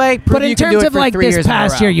win this way. Prove but in you can terms do it of for like 3 this years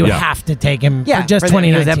past year, you have to take him for just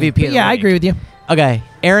 2019. MVP. I agree with you. Okay,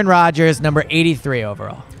 Aaron Rodgers, number 83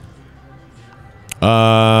 overall. This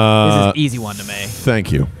is an easy one to me.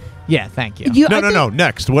 Thank you. Yeah, thank you. No.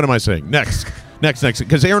 Next. What am I saying? Next.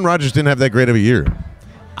 Because Aaron Rodgers didn't have that great of a year.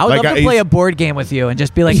 I would love to play a board game with you and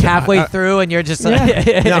just be like halfway through and you're just like...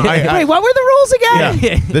 Wait, what were the rules again?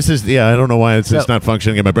 Yeah. I don't know why it's not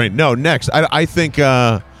functioning in my brain. No, next. I think...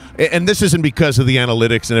 and this isn't because of the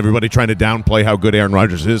analytics and everybody trying to downplay how good Aaron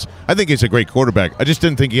Rodgers is. I think he's a great quarterback. I just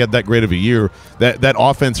didn't think he had that great of a year. That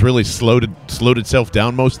offense really slowed itself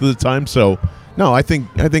down most of the time. So, no, I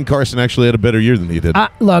think Carson actually had a better year than he did.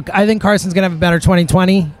 Look, I think Carson's going to have a better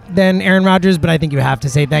 2020 than Aaron Rodgers, but I think you have to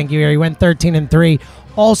say thank you here. He went 13-3.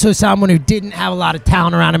 Also someone who didn't have a lot of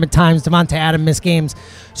talent around him at times. Devontae Adams missed games.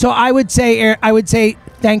 So I would say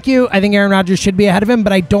thank you. I think Aaron Rodgers should be ahead of him,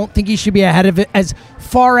 but I don't think he should be as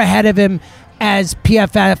far ahead of him as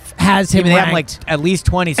PFF has him they ranked. have like at least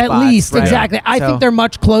 20 spots. At least, right? exactly. I think they're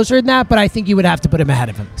much closer than that, but I think you would have to put him ahead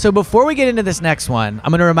of him. So before we get into this next one,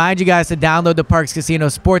 I'm going to remind you guys to download the Parx Casino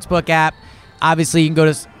Sportsbook app. Obviously, you can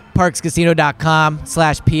go to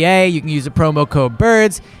parxcasino.com/PA. You can use the promo code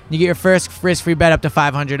BIRDS. And you get your first risk-free bet up to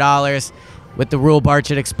 $500 with the rule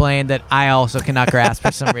Barchett explained that I also cannot grasp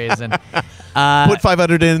for some reason. Put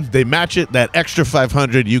 $500 in. They match it. That extra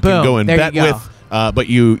 $500 you can go and bet with. But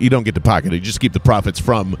you don't get to pocket it. You just keep the profits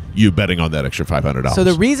from you betting on that extra $500. So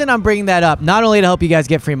the reason I'm bringing that up, not only to help you guys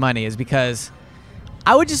get free money, is because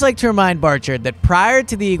I would just like to remind Barchard that prior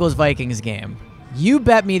to the Eagles-Vikings game, you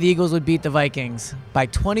bet me the Eagles would beat the Vikings by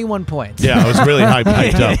 21 points. Yeah, I was really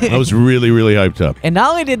hyped up. I was really, really hyped up. And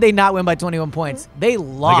not only did they not win by 21 points, they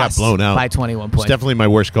lost got blown out by 21 points. It's definitely my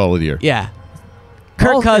worst call of the year. Yeah.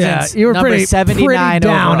 Kirk Cousins, you were number pretty 79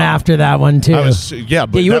 down overall. after that one, too. You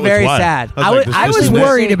were very sad. I was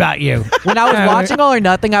worried about you. When I was watching All or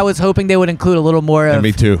Nothing, I was hoping they would include a little more of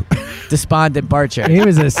me too. despondent Barchard. He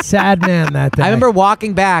was a sad man that day. I remember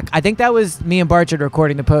walking back. I think that was me and Barchard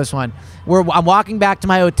recording the post one. Where I'm walking back to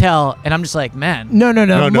my hotel, and I'm just like, man. No.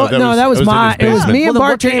 That was my. It was me and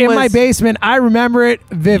Barchard in my basement. I remember it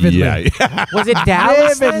vividly. Yeah. Was it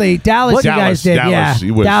Dallas? Vividly. Dallas, you guys did.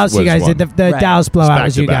 Dallas, you guys did. The Dallas blowout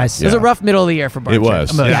was you guys. It was a rough middle of the year for Barchard. It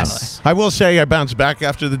was. Yes. I will say I bounced back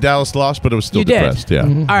after the Dallas loss, but it was still depressed. Yeah.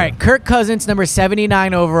 Mm-hmm. All right, Kirk Cousins, number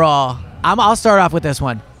 79 overall. I'll start off with this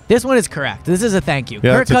one. This one is correct. This is a thank you.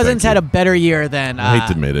 Yeah, Kirk Cousins had a better year than I hate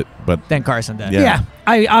to admit it, but than Carson did. Yeah,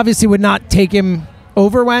 I obviously would not take him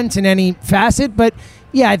over Wentz in any facet, but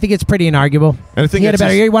yeah, I think it's pretty inarguable. And I think he had a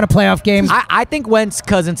better year. You want a playoff game? I think Wentz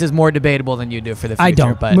Cousins is more debatable than you do for the future. I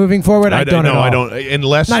don't. But moving forward, I don't. No, at all. I don't.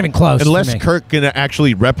 Unless not even close. Unless Kirk can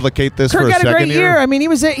actually replicate this Kirk for a second year. Kirk had a great year. I mean, he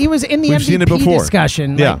was in the We've seen it MVP before.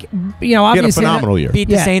 discussion. Yeah. Like, obviously he had a phenomenal year. Beat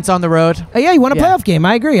the Saints on the road. Yeah, he won a playoff game.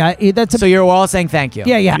 I agree. So you're all saying thank you.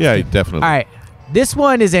 Yeah. Yeah, definitely. All right. This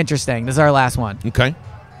one is interesting. This is our last one. Okay.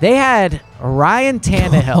 They had Ryan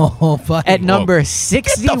Tannehill at number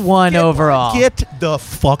 61 overall. Get the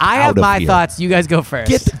fuck out of here. I have my thoughts. You guys go first.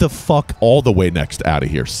 Get the fuck all the way next out of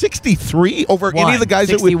here. 63 over any of the guys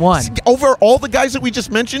 61. over all the guys that we just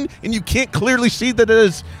mentioned, and you can't clearly see that it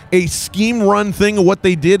is a scheme run thing of what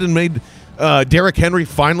they did and made Derrick Henry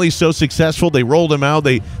finally so successful. They rolled him out.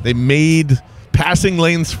 They made passing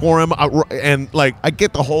lanes for him, and I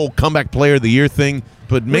get the whole comeback player of the year thing.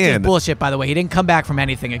 But man, which is bullshit, by the way. He didn't come back from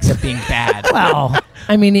anything except being bad. Well,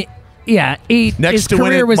 I mean, his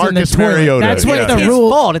career was in the toilet. That's what the rule.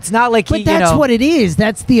 Fault. It's not like but that's what it is.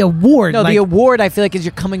 That's the award. No, the award I feel like is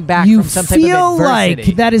you're coming back from some type of adversity. You feel like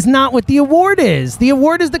that is not what the award is. The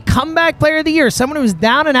award is the comeback player of the year. Someone who was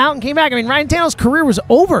down and out and came back. I mean, Ryan Tannehill's career was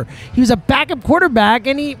over. He was a backup quarterback,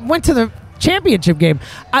 and he went to the championship game.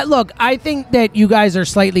 I think that you guys are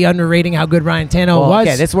slightly underrating how good Ryan Tannehill was.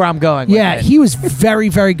 Okay, that's where I'm going. He was very,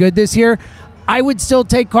 very good this year. I would still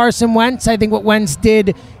take Carson Wentz. I think what Wentz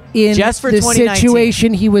did in just for the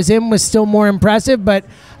situation he was in was still more impressive. But,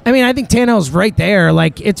 I mean, I think Tannehill's right there.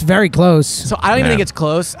 It's very close. So I don't even think it's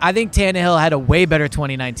close. I think Tannehill had a way better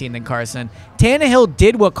 2019 than Carson. Tannehill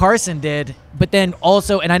did what Carson did, but then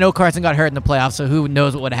also, and I know Carson got hurt in the playoffs, so who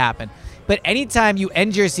knows what would happen. But anytime you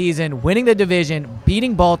end your season winning the division,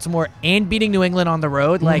 beating Baltimore, and beating New England on the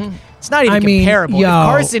road, it's not even comparable. If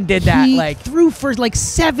Carson did that, he threw for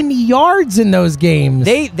 70 yards in those games.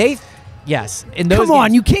 Yes. In those Come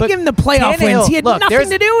on, games. you can't give him the playoff wins. He had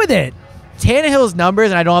nothing to do with it. Tannehill's numbers,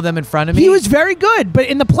 and I don't have them in front of me. He was very good, but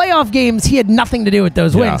in the playoff games, he had nothing to do with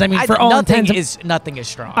those wins. I mean, for all intents, nothing is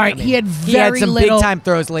strong. All right, he had very some little big time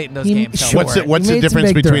throws late in those games. Sure. What's the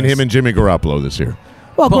difference between him and Jimmy Garoppolo this year?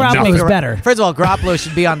 Well, Garoppolo was better. First of all, Garoppolo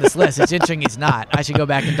should be on this list. It's interesting he's not. I should go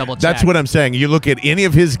back and double check. That's what I'm saying. You look at any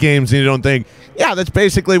of his games and you don't think, yeah, that's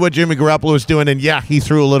basically what Jimmy Garoppolo is doing. And yeah, he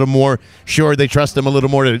threw a little more. Sure, they trust him a little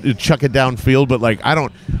more to chuck it downfield, but like I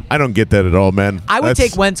don't get that at all, man. I would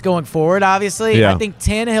take Wentz going forward, obviously. Yeah. I think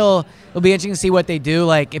Tannehill will be interesting to see what they do.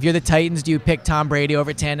 Like, if you're the Titans, do you pick Tom Brady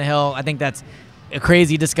over Tannehill? I think that's a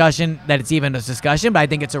crazy discussion that it's even a discussion, but I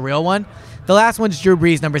think it's a real one. The last one's Drew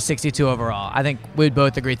Brees, number 62 overall. I think we'd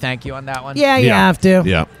both agree. Thank you on that one. Yeah, you have to.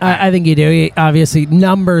 Yeah. I think you do. Obviously,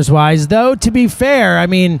 numbers-wise. Though, to be fair, I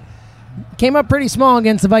mean, came up pretty small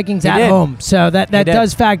against the Vikings at home. So that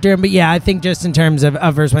does factor in. But, yeah, I think just in terms of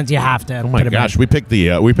versus wins, you have to. Oh, my gosh. We picked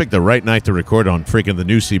the right night to record on freaking the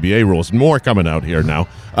new CBA rules. More coming out here now.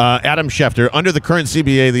 Adam Schefter, under the current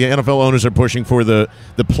CBA, the NFL owners are pushing for the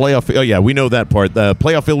playoff. Oh, yeah, we know that part. The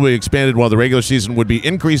playoff field will be expanded while the regular season would be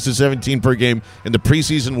increased to 17 per game, and the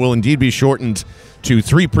preseason will indeed be shortened to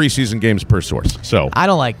 3 preseason games per source. So I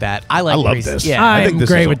don't like that. I love this. Yeah, I think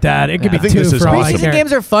great with that. It could be 2 for all I care. Preseason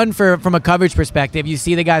games are fun from a coverage perspective. You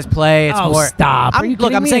see the guys play. It's more. Stop!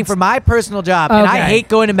 I'm saying for my personal job, and I hate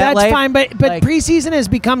going to MetLife. That's fine, but preseason has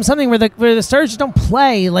become something where the stars just don't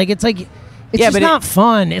play. Like it's just not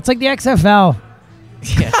fun. It's like the XFL.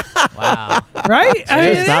 Yeah. Wow. Right? I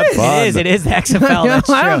mean, it's not fun. It is the XFL. That's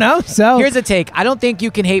true. I don't know. So here's a take. I don't think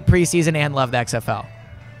you can hate preseason and love the XFL.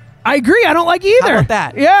 I agree. I don't like either. How about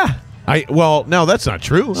that? Yeah. No, that's not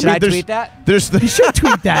true. Should I tweet that? You should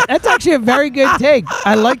tweet that. That's actually a very good take.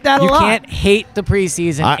 I like that a lot. You can't hate the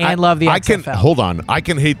preseason and love the XFL. Hold on. I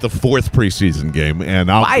can hate the 4th preseason game,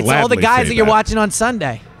 and I'll gladly all the guys say that you're watching on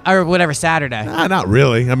Sunday. Or whatever, Saturday. Not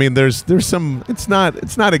really. I mean, there's some. It's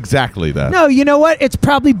not exactly that. No, you know what? It's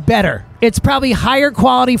probably better. It's probably higher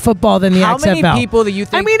quality football than the XFL. How many people do you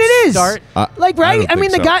think? I mean, it is. Start? Right? I mean,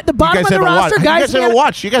 the bottom of the roster guys. You guys haven't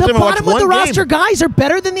watched. You guys haven't watched one game. The bottom of the roster guys are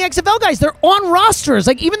better than the XFL guys. They're on rosters.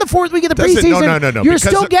 Like even the 4th week of the preseason, no. You're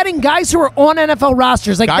still getting guys who are on NFL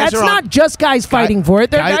rosters. Like that's not just guys fighting for it.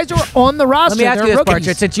 They're guys who are on the roster. Let me ask you this,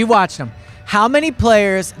 Partridge, since you watched them. How many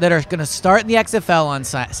players that are going to start in the XFL on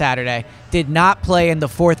Saturday did not play in the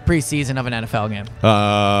 4th preseason of an NFL game?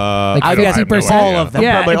 Like 50%. All of them.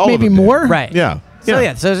 Yeah, maybe more. Right. Yeah.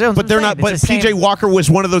 But they're not. But PJ Walker was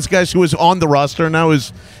one of those guys who was on the roster and now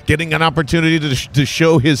is getting an opportunity to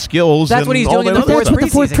show his skills. That's what he's doing in the 4th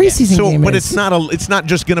preseason game. But it's not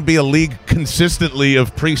just going to be a league consistently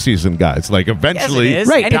of preseason guys. Like eventually,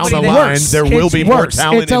 down the line, there will be more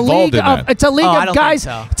talent involved in that. It's a league of guys.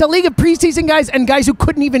 It's a league of preseason guys and guys who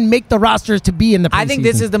couldn't even make the rosters to be in the preseason. I think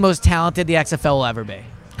this is the most talented the XFL will ever be.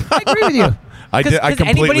 I agree with you. I completely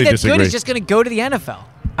anybody that's disagree. good is just going to go to the NFL.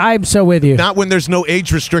 I'm so with you. Not when there's no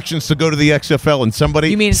age restrictions to go to the XFL, and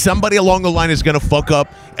somebody along the line is going to fuck up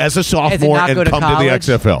as a sophomore and come to the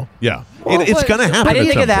XFL. Yeah. It's going to happen. I didn't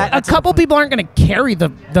think of that. A couple people aren't going to carry the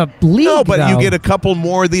league. No, but though. you get a couple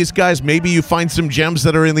more of these guys. Maybe you find some gems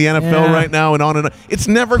that are in the NFL right now, and on and on. It's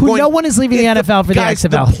never going. No one is leaving the NFL for the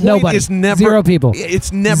XFL. Nobody. Zero people.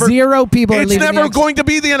 It's never. Zero people. It's never going to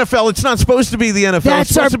be the NFL. It's not supposed to be the NFL.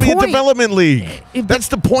 It's supposed to be a development league. That's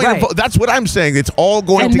the point. That's what I'm saying. It's all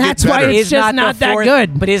going to get better. Why it's just not that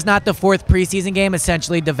good. But is not the 4th preseason game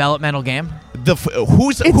essentially a developmental game?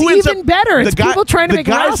 It's even better. It's people trying to make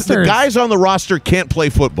rosters. The guys on the roster can't play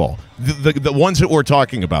football. The ones that we're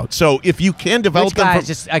talking about. So if you can develop them,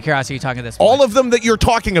 just out of curiosity, are you talking this? Point? All of them that you're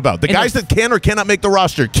talking about, the guys that can or cannot make the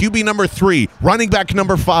roster, QB number 3, running back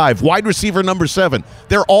number 5, wide receiver number 7,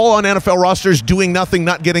 they're all on NFL rosters doing nothing,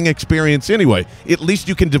 not getting experience anyway. At least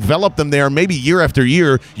you can develop them there. Maybe year after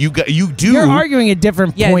year, you do. You're arguing a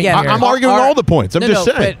different point. Yeah, I'm arguing all the points. I'm just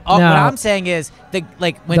saying. But what I'm saying is,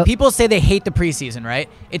 when people say they hate the preseason, right?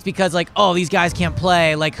 It's because these guys can't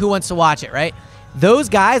play. Like, who wants to watch it, right? Those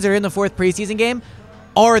guys are in the 4th preseason game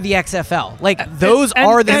are the XFL. Those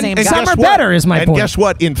are the same guys. Some are better, is my point. And guess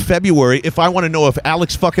what? In February, if I want to know if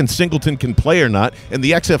Alex fucking Singleton can play or not, and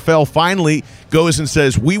the XFL finally goes and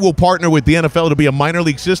says, we will partner with the NFL to be a minor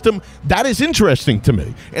league system, that is interesting to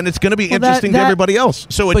me. And it's going to be interesting to everybody else.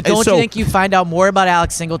 But don't you think you find out more about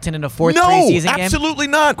Alex Singleton in a 4th preseason game? No, absolutely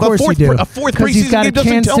not. Of course you do. A 4th preseason game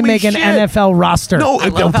doesn't tell me shit. Because he's got a chance to make an NFL roster. No, I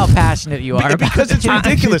love how passionate you are. Because it's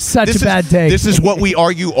ridiculous. Such a bad take. This is what we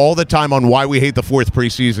argue all the time on why we hate the 4th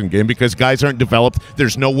preseason game, because guys aren't developed.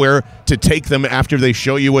 There's nowhere to take them after they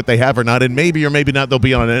show you what they have or not, and maybe or maybe not they'll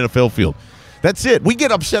be on an NFL field. That's it. We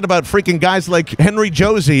get upset about freaking guys like Henry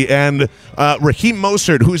Josie and Raheem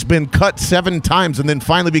Mostert, who's been cut 7 times and then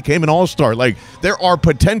finally became an all-star. Like, there are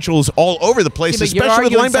potentials all over the place,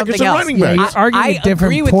 especially with linebackers and running backs. You're arguing a different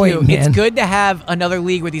agree with point, you. man. It's good to have another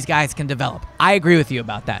league where these guys can develop. I agree with you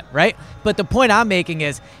about that, right? But the point I'm making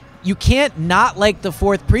is you can't not like the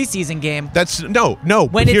 4th preseason game. That's no.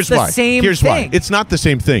 When here's it's the why. same Here's thing. why. It's not the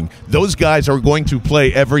same thing. Those guys are going to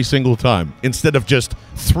play every single time instead of just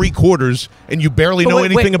 3 quarters and you barely know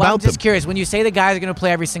anything about I'm just them. curious. When you say the guys are going to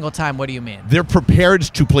play every single time, what do you mean? They're prepared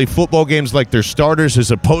to play football games like they're starters,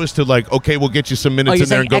 as opposed to like, okay, we'll get you some minutes in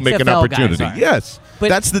there and go XFL make an opportunity. guys are. Yes, But-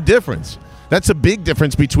 that's the difference. That's a big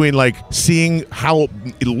difference between like seeing how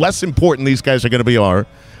less important these guys are going to be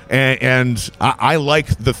and I like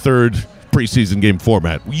the 3rd preseason game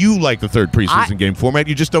format. You like the 3rd preseason game format.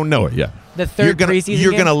 You just don't know it yet. The 3rd preseason preseason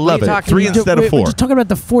You're game? going to What are love you it. talking 3 about? instead of 4. We're just talking about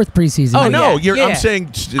the 4th preseason. Oh, game. No, yeah. I'm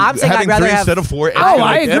saying I'd having rather 3 have- instead of 4.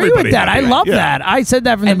 I agree with that. I love that. I said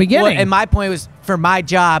that from the beginning. And my point was, for my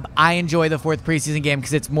job, I enjoy the 4th preseason game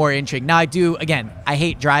because it's more intrigue. Now, I do, again, I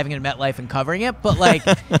hate driving in MetLife and covering it, but, like,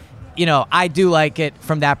 I do like it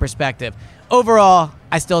from that perspective. Overall,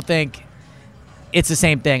 I still think it's the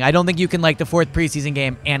same thing. I don't think you can like the 4th preseason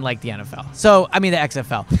game and like the NFL. So, I mean, the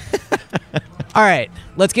XFL. All right,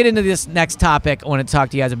 let's get into this next topic I want to talk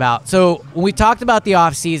to you guys about. So when we talked about the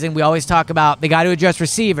offseason, we always talk about they got to address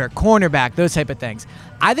receiver, cornerback, those type of things.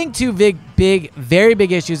 I think 2 very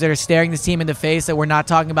big issues that are staring this team in the face that we're not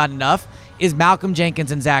talking about enough is Malcolm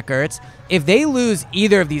Jenkins and Zach Ertz. If they lose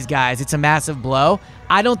either of these guys, it's a massive blow.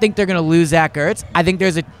 I don't think they're going to lose Zach Ertz. I think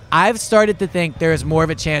I've started to think there's more of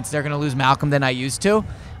a chance they're going to lose Malcolm than I used to.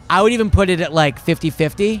 I would even put it at like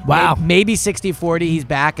 50-50. Wow. Maybe 60-40 he's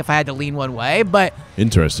back if I had to lean one way. But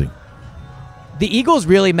Interesting. the Eagles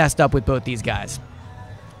really messed up with both these guys.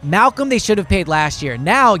 Malcolm they should have paid last year.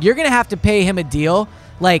 Now you're going to have to pay him a deal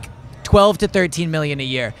like $12 to $13 million a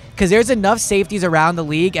year because there's enough safeties around the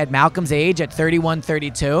league at Malcolm's age at 31,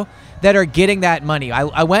 32 that are getting that money.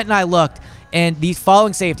 I went and I looked, and these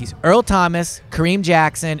following safeties, Earl Thomas, Kareem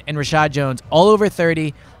Jackson, and Rashad Jones, all over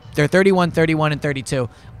 30. They're 31, 31, and 32,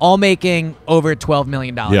 all making over $12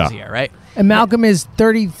 million a year, right? And Malcolm is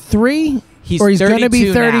 33? He's or he's going to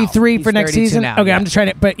be 33 now. for He's next 32 season? now, Okay, yeah. I'm just trying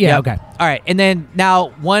to, but yeah, Yep. okay. All right, and then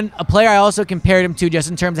now a player I also compared him to just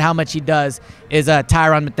in terms of how much he does is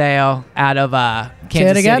Tyrann Mathieu out of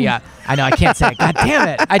Kansas again? City. I know, I can't say it. God damn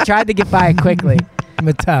it. I tried to get by it quickly.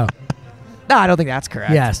 Mateo. No, I don't think that's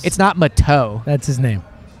correct. Yes. It's not Matteau, That's his name.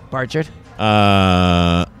 Barchard.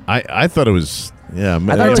 I thought it was I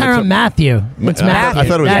thought it was Tyrann Mathieu. It's Matthew. I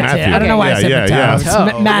thought it was That's Matthew. I don't know why I said Yeah, Mateo. yeah. It's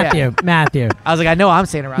Mateo, Matthew. Matthew. I was like, I know I'm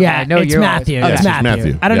saying it wrong. Yeah, I know it's you're Matthew. always- It's Okay. Yes, Matthew.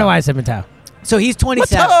 Matthew. I don't know Yeah. why I said Mateo. So he's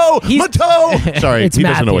 27. Mateo! Sorry, It's he Matthew.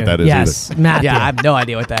 doesn't know what that is Yes, either. Matthew. Yeah, I have no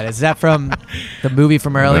idea what that is. Is that from the movie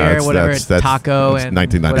from earlier, That's- whatever, that's Taco that's and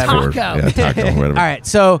 1994. whatever? Yeah, Taco, whatever. All right,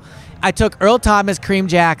 so I took Earl Thomas, Kareem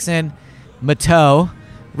Jackson, Matteau,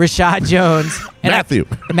 Rashad Jones, and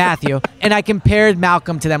Matthew, and I compared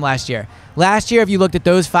Malcolm to them last year. Last year, if you looked at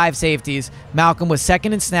those 5 safeties, Malcolm was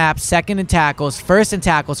second in snaps, second in tackles, first in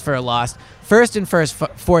tackles for a loss, first in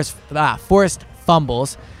forced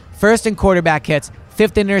fumbles, first in quarterback hits,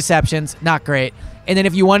 5th in interceptions, not great. And then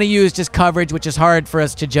if you want to use just coverage, which is hard for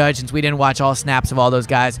us to judge since we didn't watch all snaps of all those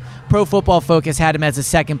guys, Pro Football Focus had him as the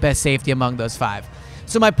second best safety among those 5.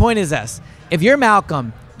 So my point is this. If you're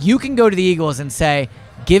Malcolm, you can go to the Eagles and say,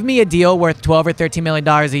 give me a deal worth $12 or $13 million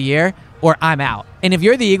a year, or I'm out. And if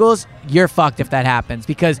you're the Eagles, you're fucked if that happens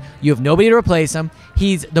because you have nobody to replace him.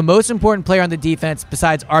 He's the most important player on the defense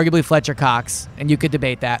besides arguably Fletcher Cox, and you could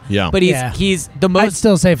debate that. Yeah. But he's the most... I'd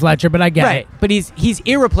still say Fletcher, but I get Right, it. but he's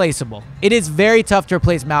irreplaceable. It is very tough to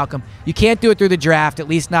replace Malcolm. You can't do it through the draft, at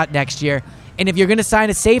least not next year. And if you're going to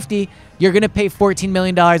sign a safety, you're going to pay $14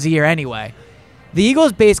 million a year anyway. The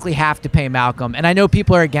Eagles basically have to pay Malcolm, and I know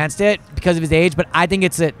people are against it because of his age, but I think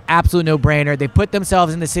it's an absolute no-brainer. They put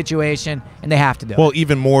themselves in the situation, and they have to do it. Well,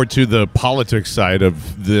 even more to the politics side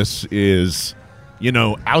of this is,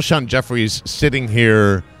 Alshon Jeffrey's sitting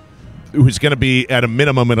here, who's going to be at a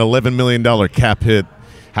minimum an $11 million cap hit,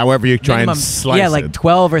 however you try Minimum, and slice it. yeah, like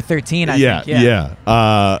 12 or 13, I think.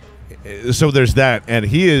 Yeah. So there's that, and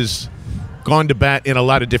he is gone to bat in a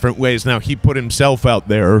lot of different ways. Now, he put himself out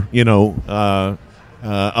there,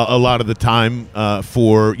 a lot of the time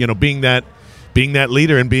for, being that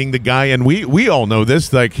leader and being the guy. And we all know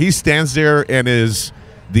this. Like, he stands there and is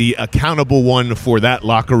the accountable one for that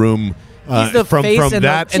locker room. He's the from face from and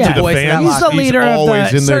that the to the voice of that fans. He's the leader of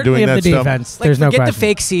always the, in there certainly doing of that the stuff. defense. Like, There's no forget question. the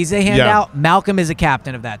fake C's they hand Yeah. out. Malcolm is a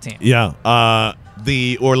captain of that team. Yeah.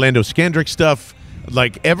 The Orlando Scandrick stuff,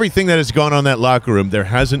 like everything that has gone on in that locker room, there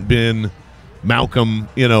hasn't been Malcolm,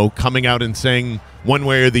 coming out and saying one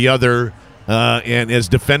way or the other, and has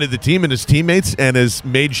defended the team and his teammates and has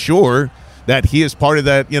made sure that he is part of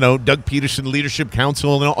that, Doug Peterson Leadership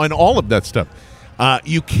Council and all of that stuff.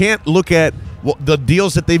 You can't look at the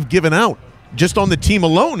deals that they've given out just on the team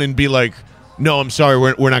alone and be like, no, I'm sorry,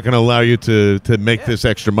 we're not going to allow you to make this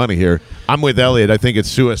extra money here. I'm with Elliot. I think it's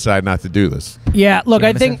suicide not to do this. Yeah, look,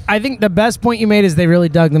 I think the best point you made is they really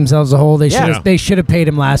dug themselves a hole. They should have paid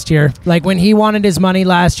him last year. Like when he wanted his money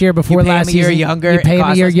last year before last season, you pay him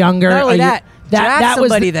a year younger. Not only that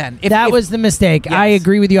was was the mistake. Yes. I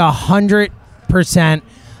agree with you 100%.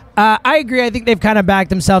 I agree. I think they've kind of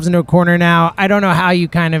backed themselves into a corner now. I don't know how you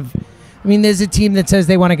there's a team that says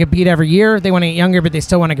they want to compete every year. They want to get younger, but they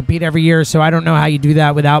still want to compete every year. So I don't know how you do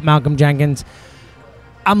that without Malcolm Jenkins.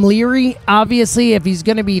 I'm leery, obviously. If he's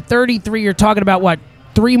going to be 33, you're talking about,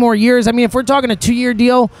 3 more years? I mean, if we're talking a 2-year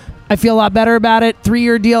deal, I feel a lot better about it.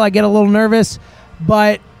 3-year deal, I get a little nervous.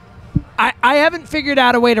 But I haven't figured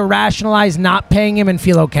out a way to rationalize not paying him and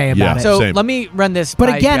feel okay about it. So let me run this But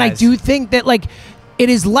by again, you I guys. do think that, it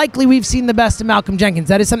is likely we've seen the best of Malcolm Jenkins.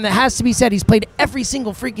 That is something that has to be said. He's played every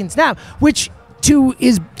single freaking snap, which to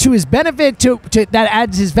his benefit, to that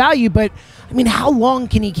adds his value. But I mean, how long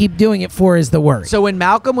can he keep doing it for is the worry. So when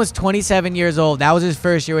Malcolm was 27 years old, that was his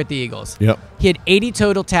first year with the Eagles. Yep. He had 80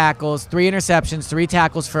 total tackles, 3 interceptions, 3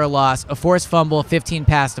 tackles for a loss, a forced fumble, 15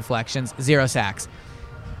 pass deflections, 0 sacks.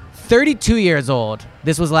 32 years old,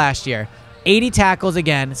 this was last year. 80 tackles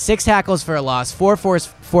again, 6 tackles for a loss, 4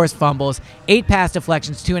 forced fumbles, 8 pass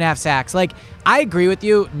deflections, 2.5 sacks. I agree with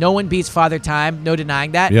you. No one beats Father Time. No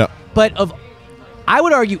denying that. Yeah. But I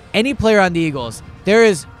would argue any player on the Eagles,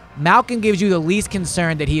 Malcolm gives you the least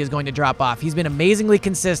concern that he is going to drop off. He's been amazingly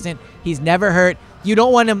consistent. He's never hurt. You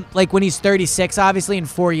don't want him, when he's 36, obviously, in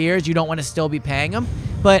 4 years, you don't want to still be paying him.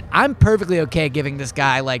 But I'm perfectly okay giving this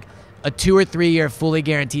guy, a 2 or 3 year fully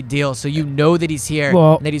guaranteed deal, so you know that he's here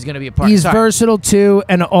and that he's going to be a part. He's versatile too,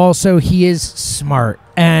 and also he is smart.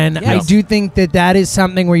 And I do think that is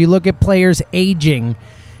something where you look at players aging,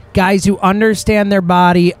 guys who understand their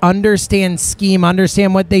body, understand scheme,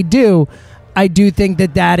 understand what they do. I do think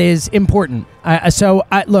that is important.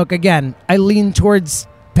 Look, again, I lean towards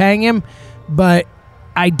paying him, but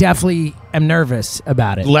I definitely am nervous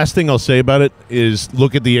about it. Last thing I'll say about it is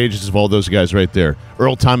look at the ages of all those guys right there.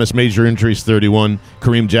 Earl Thomas, major injuries, 31.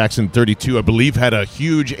 Kareem Jackson, 32. I believe had a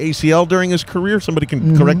huge ACL during his career. Somebody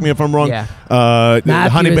can correct me if I'm wrong. Yeah.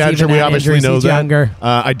 Honey Badger, we obviously know that. Younger.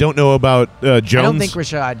 I don't know about Jones. I don't think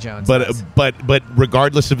Rashad Jones does. But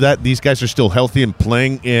regardless of that, these guys are still healthy and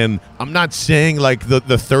playing. And I'm not saying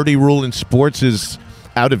the 30 rule in sports is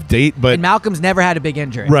out of date, but and Malcolm's never had a big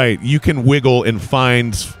injury. Right. You can wiggle and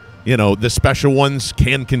find, the special ones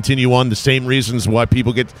can continue on the same reasons why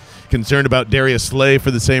people get concerned about Darius Slay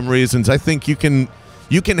for the same reasons. I think you can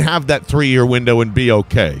have that 3-year window and be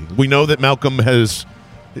okay. We know that Malcolm his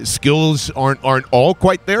skills aren't all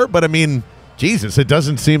quite there, but I mean, Jesus, it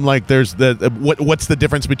doesn't seem like there's what's the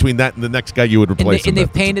difference between that and the next guy you would replace? And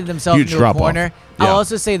they've painted themselves into a corner. Yeah. I'll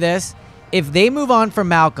also say this. If they move on from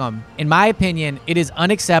Malcolm, in my opinion, it is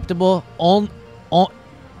unacceptable in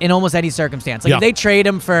almost any circumstance. If they trade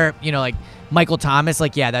him for, Michael Thomas,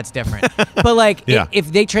 that's different. But,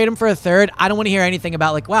 if they trade him for a third, I don't want to hear anything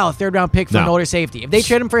about, a third-round pick for an older safety. If they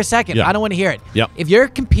trade him for a second, I don't want to hear it. Yep. If you're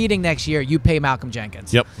competing next year, you pay Malcolm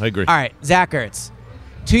Jenkins. Yep, I agree. All right, Zach Ertz.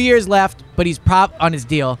 2 years left, but he's on his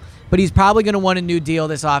deal. But he's probably going to want a new deal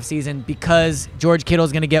this offseason because George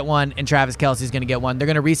Kittle's going to get one and Travis Kelce's going to get one. They're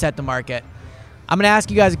going to reset the market. I'm going to ask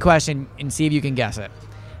you guys a question and see if you can guess it.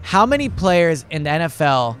 How many players in the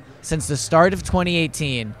NFL since the start of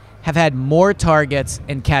 2018 have had more targets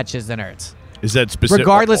and catches than Ertz? Is that specific?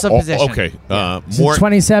 Regardless of position. Okay. Since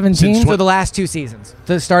 2017? For the last 2 seasons.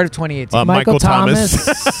 The start of 2018. Michael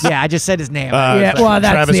Thomas. Yeah, I just said his name. That's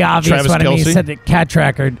the obvious Travis one. I mean, Kelce? you said the cat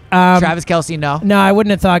tracker. Travis Kelce, no. No, I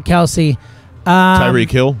wouldn't have thought Kelce.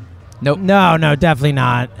 Tyreek Hill? Nope. No, definitely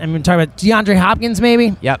not. I mean, talking about DeAndre Hopkins,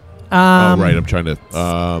 maybe? Yep. Right. I'm trying to.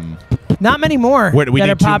 Not many more Wait, that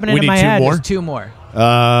are popping into my head. More? There's 2 more.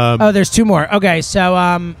 There's 2 more. Okay,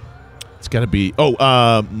 so it's got to be.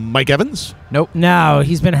 Mike Evans? Nope. No,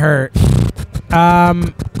 he's been hurt.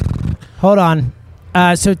 Hold on.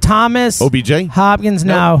 So Thomas. OBJ? Hopkins,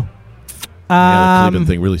 nope. No. The Cleveland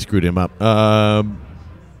thing really screwed him up. I'm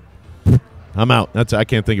out. I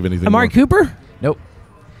can't think of anything. Amari Cooper? Nope.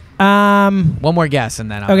 One more guess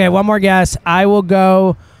and then I'll one more guess. I will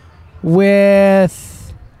go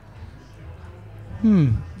with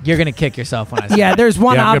You're gonna kick yourself when I say Yeah, there's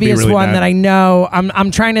one obvious really one mad. that I know. I'm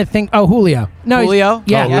trying to think. Oh, Julio. No, Julio?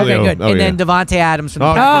 Yeah. Oh, Julio. Okay, good. Oh, and yeah. then Devontae Adams from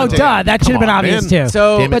the Oh, Packers. duh. That should have been obvious man. too.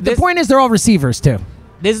 So, but the point is, they're all receivers too.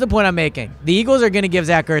 This is the point I'm making. The Eagles are going to give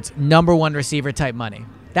Zach Ertz number one receiver type money.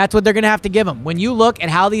 That's what they're going to have to give him. When you look at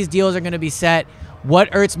how these deals are going to be set,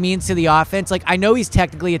 what Ertz means to the offense, like I know he's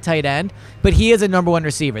technically a tight end, but he is a number one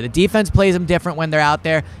receiver. The defense plays him different when they're out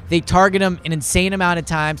there. They target him an insane amount of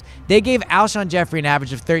times. They gave Alshon Jeffrey an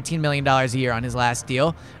average of $13 million a year on his last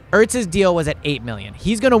deal. Ertz's deal was at $8 million.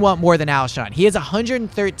 He's going to want more than Alshon. He has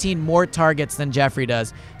 113 more targets than Jeffrey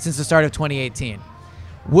does since the start of 2018.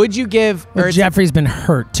 Would you give Ertz? Jeffrey's been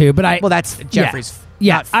hurt too, but That's Jeffrey's.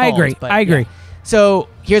 Yeah, not I fault, agree. but I agree. yeah. So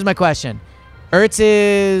here's my question: Ertz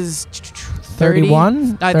is 30?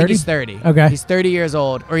 31? I think he's 30. Okay. He's 30 years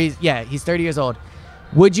old, or he's 30 years old.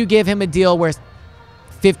 Would you give him a deal worth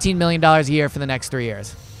 $15 million a year for the next 3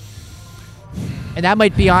 years? And that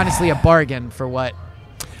might be honestly a bargain for what.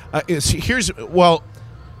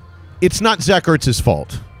 It's not Zach Ertz's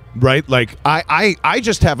fault, right? Like I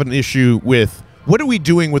just have an issue with what are we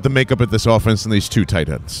doing with the makeup of this offense and these two tight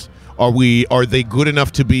ends? Are they good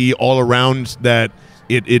enough to be all around that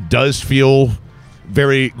it does feel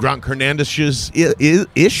very Gronk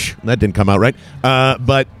Hernandez-ish? That didn't come out right.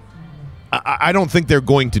 But I don't think they're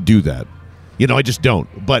going to do that. I just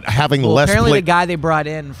don't. But having less apparently the guy they brought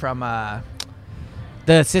in from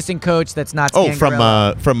the assistant coach that's not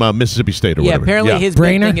from Mississippi State or whatever. Apparently his big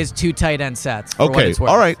Brainer? thing is 2 tight end sets. For what Okay, it's worth.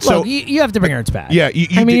 all right. So Look, you have to bring Ertz back. Yeah, you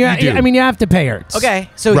do. you have to pay Ertz. Okay,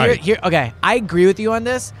 so Right. here, okay, I agree with you on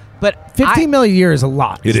this, but $15 million a year is a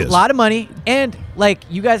lot. It It's is. a lot of money, and like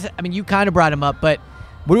you guys, you kind of brought him up, but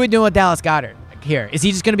what are we doing with Dallas Goedert here? Is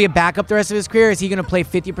he just going to be a backup the rest of his career? Is he going to play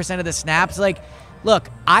 50% of the snaps? Like, look,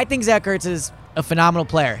 I think Zach Ertz is a phenomenal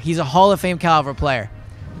player. He's a Hall of Fame caliber player.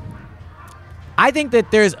 I think that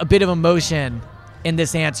there's a bit of emotion in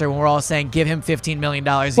this answer when we're all saying give him $15 million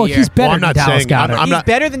a Well, year. he's better I'm than not Dallas saying- I'm- Goedert. I'm He's not-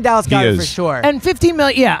 better than Dallas He Goedert for is. sure. And $15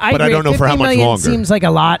 million, yeah, I But I agree. don't know for how $15 much million longer. seems like a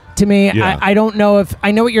lot to me. Yeah. I don't know if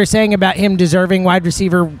I know what you're saying about him deserving wide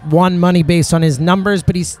receiver one money based on his numbers,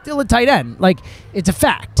 but he's still a tight end. Like, it's a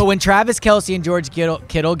fact. But when Travis Kelce and George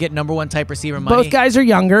Kittle get number one type receiver money, Both guys are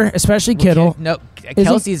younger, especially Kittle. No, Isn't-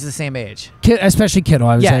 Kelsey's the same age. Especially Kittle,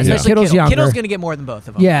 I was Yeah, saying. especially Kittle's Kittle. younger. Kittle's going to get more than both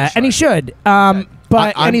of them. Yeah, for and he sure. should.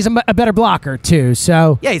 And he's a better blocker, too.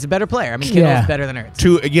 So Yeah, he's a better player. Kittle's Yeah. better than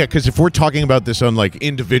Ertz. Because if we're talking about this on like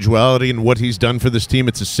individuality and what he's done for this team,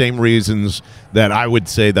 it's the same reasons that I would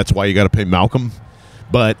say that's why you got to pay Malcolm.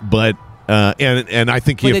 But I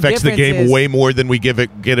think he But the affects the difference game is- way more than we give it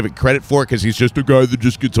credit for, because he's just a guy that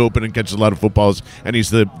just gets open and catches a lot of footballs, and he's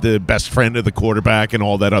the best friend of the quarterback and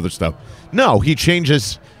all that other stuff. No, he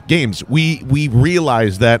changes games. We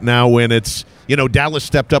realize that now when it's Dallas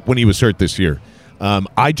stepped up when he was hurt this year.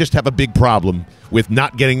 I just have a big problem with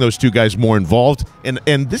not getting those two guys more involved, and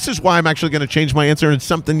this is why I'm actually going to change my answer. And it's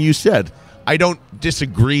something you said. I don't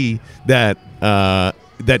disagree that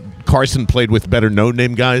that Carson played with better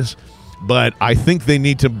no-name guys, but I think they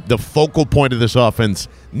need to. The focal point of this offense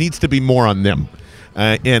needs to be more on them,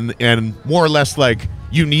 and more or less like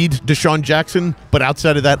you need Deshaun Jackson, but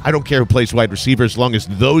outside of that, I don't care who plays wide receiver as long as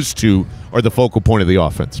those two are the focal point of the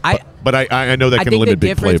offense. But I know that I can think the limit big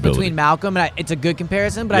difference playability. between Malcolm and it's a good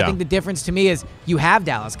comparison, but I Yeah. think the difference to me is you have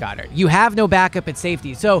Dallas Goedert. You have no backup at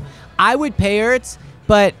safety. So I would pay Ertz,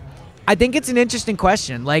 but I think it's an interesting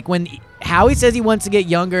question. Like when Howie says he wants to get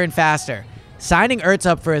younger and faster, signing Ertz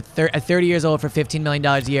up for a 30 years old for $15 million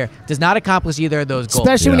a year does not accomplish either of those goals.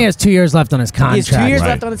 especially when he has 2 years left on his He contract. has 2 years Right.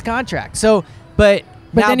 left on his contract. So, but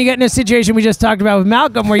But now- then you get in a situation we just talked about with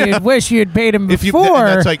Malcolm where you wish you had paid him If you, before.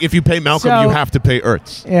 that's like if you pay Malcolm, So- you have to pay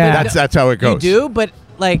Ertz. Yeah. That's how it goes. You do, but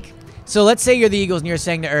like, so let's say you're the Eagles and you're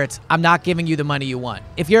saying to Ertz, I'm not giving you the money you want.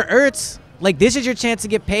 If you're Ertz, like this is your chance to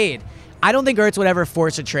get paid. I don't think Ertz would ever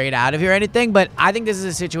force a trade out of here or anything, but I think this is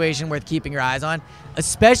a situation worth keeping your eyes on,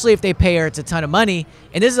 especially if they pay Ertz a ton of money.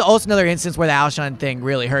 And this is also another instance where the Alshon thing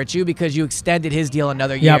really hurt you because you extended his deal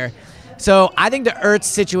another Yep. year. So I think the Ertz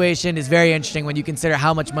situation is very interesting when you consider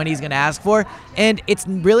how much money he's going to ask for, and it's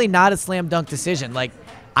really not a slam dunk decision. Like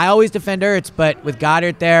I always defend Ertz, but with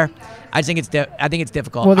Goddard there, I think it's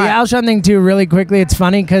difficult. Well, the All right. Alshon thing, too, really quickly, it's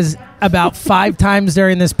funny because about 5 times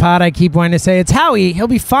during this pod, I keep wanting to say, it's Howie. He'll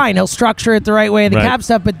be fine. He'll structure it the right way, the Right. cap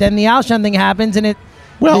stuff, but then the Alshon thing happens, and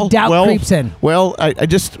the doubt creeps in. Well, I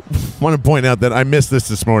just want to point out that I missed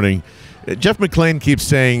this morning. Jeff McClain keeps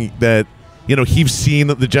saying that, he's seen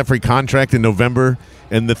the Jeffrey contract in November,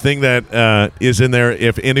 and the thing that is in there,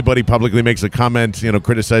 if anybody publicly makes a comment,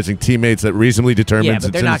 criticizing teammates, that reasonably determines Yeah, but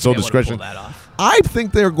it's they're in not its sole going to be able to discretion. pull that off. I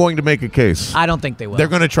think they're going to make a case. I don't think they will. They're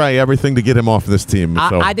going to try everything to get him off this team.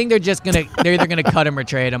 I think they're either going to cut him or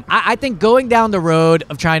trade him. I think going down the road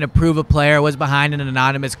of trying to prove a player was behind an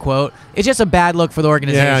anonymous quote, it's just a bad look for the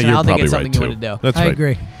organization. Yeah, I don't think it's something right you want to do. That's I right.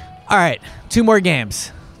 agree. All right, 2 more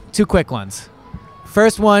games. 2 quick ones.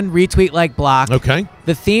 First one, retweet like block. Okay.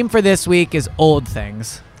 The theme for this week is old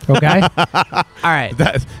things. Okay. All right.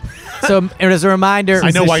 So as a reminder, I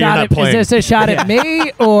know why you're not playing. Is this a shot at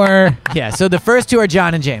me or? Yeah, so the first 2 are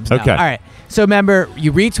John and James now. Okay. All right. So remember,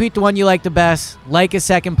 you retweet the one you like the best, like is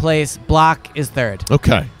second place, block is third.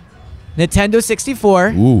 Okay. Nintendo 64,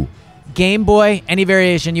 Ooh. Game Boy, any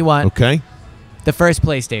variation you want. Okay. The first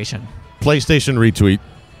PlayStation. PlayStation retweet.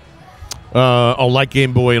 I'll like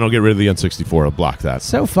Game Boy and I'll get rid of the N64. I'll block that.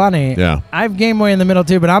 So funny. Yeah. I have Game Boy in the middle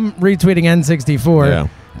too, but I'm retweeting N64. Yeah.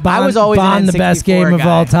 Bond, I was always an Bond, the best N64 game of guy.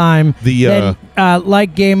 all time. The Then,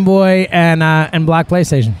 like Game Boy and block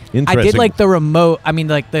PlayStation. Interesting. I did like the remote. I mean,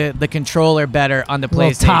 like the controller better on the Little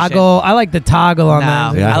PlayStation. toggle. I like the toggle on No.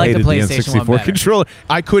 that. Yeah, I like the hated PlayStation one N64 better. controller.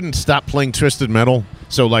 I couldn't stop playing Twisted Metal,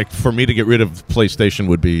 so like for me to get rid of PlayStation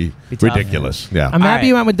would be Be tough. ridiculous. Yeah. I'm happy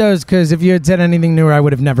you went with those because if you had said anything newer, I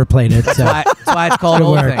would have never played it. So. That's why it's called Good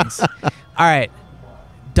old work. things. All right,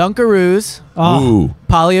 Dunkaroos, Ooh.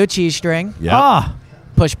 Polio cheese string, Yeah. Oh,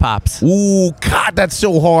 push pops. Ooh, God, that's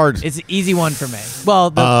so hard. It's an easy one for me.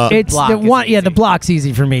 Well, the it's block the is one. Yeah, easy. the block's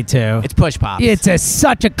easy for me too. It's push pops. It's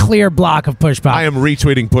such a clear block of push pop. I am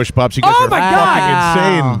retweeting Push Pops. You guys Oh are my fucking God.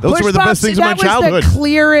 insane. Those Push were the Pops, best things of my that childhood. was the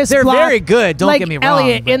clearest They're block. very good, don't like, get me wrong,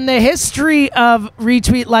 Elliot, but- in the history of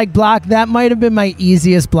retweet like block, that might have been my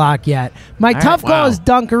easiest block yet. My tough call wow. is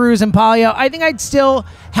Dunkaroos and Polio. I think I'd still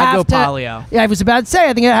have go to. Polio. Yeah, I was about to say,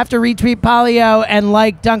 I think I'd have to retweet Polio and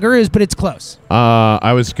like Dunkaroos, but it's close.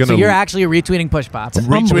 I was going So to you're actually retweeting push pops.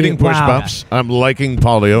 retweeting Push Wow. Pops. I'm liking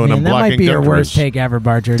Polio, and Man, I'm that blocking might be your Dunkaroos. worst take ever,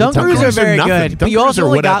 Barger. to tell Dunkaroos me. are very nothing. good, but you Dunkaroos also are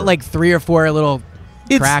only whatever. got like 3 or 4 little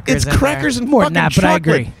crackers. It's in crackers there. and More fucking than that, but I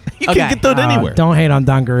chocolate. agree. You Okay. can get that anywhere. Don't hate on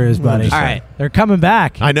Dunkaroos, buddy. All right. They're coming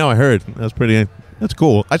back. I know. I heard. That's pretty. That's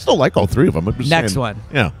cool. I still like all 3 of them. I'm just Next saying. one.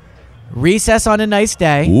 Yeah. Recess on a nice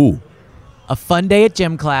day, Ooh. a fun day at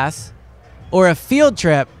gym class, or a field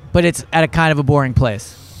trip, but it's at a kind of a boring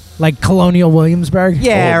place. Like Colonial Williamsburg?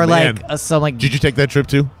 Yeah, Oh, or man. like some like. Did you take that trip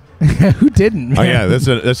too? Who didn't? Oh yeah.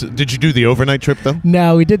 That's. Did you do the overnight trip though?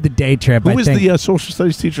 No, we did the day trip. Who I was think. the social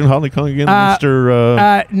studies teacher in Holly Kong again?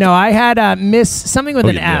 Mr. No, I had Miss something with Oh,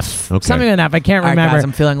 an you F. missed. Okay. Something with an F. I can't All right, remember. guys,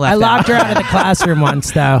 I'm feeling left I locked out. her out of the classroom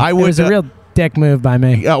once, though. I It would, was a real dick move by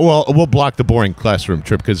me. Yeah, well, we'll block the boring classroom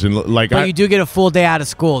trip because, like, But you do get a full day out of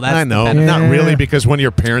school. That's I know, the benefit. not Yeah. really, because one of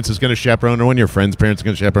your parents is going to chaperone, or one of your friends' parents is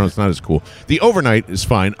going to chaperone. It's not as cool. The overnight is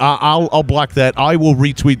fine. I'll block that. I will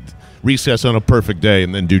retweet recess on a perfect day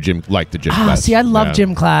and then do gym the gym class. See, I love Yeah.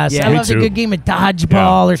 gym class. Yeah. I Me love a too. good game of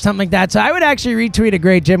dodgeball or something like that. So I would actually retweet a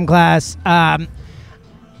great gym class.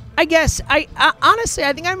 I guess I honestly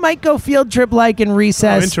I think I might go field trip like in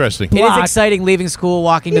recess. Oh, interesting. It is block. exciting leaving school,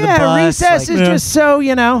 walking to the Yeah, bus. recess like- is just so it's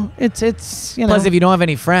you know. Plus, if you don't have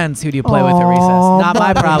any friends, who do you play with at recess? Not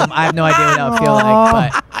my problem. I have no idea what that would feel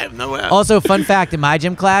like. But I have no. also, fun fact: in my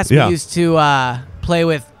gym class, Yeah. we used to play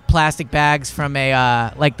with plastic bags from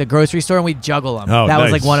a like the grocery store, and we juggle them. Oh, that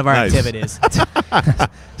was nice, like one of our nice. activities.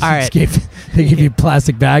 All right, They give you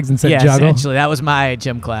plastic bags and said yeah, juggle. essentially, that was my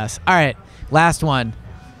gym class. All right, last one: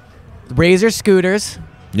 Razor scooters,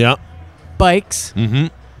 Yeah. bikes, Mm-hmm.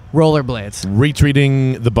 rollerblades.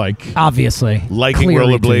 Retweeting the bike, Obviously, liking Clear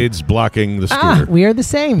retweet. rollerblades, blocking the Ah, scooter. we are the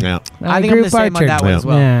same. Yeah. I think agree I'm the with same on Barchard. that one as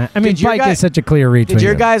well. Yeah, I mean, Did your bike guy- is such a clear retweet. Did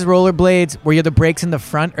your guys' rollerblades? Were you the brakes in the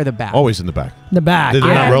front or the back? Always in the back. the back? They're I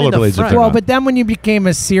not had them in the rollerblades if front. they're Well, not. but then when you became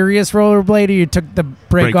a serious rollerblader, you took the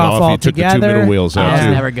brake off You took the altogether. two middle wheels out. I was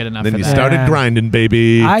too. never good enough Then for you that. started Yeah. grinding,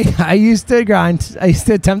 baby. I used to grind. I used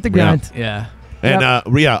to attempt to grind. Yeah. And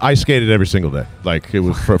I skated every single day. Like it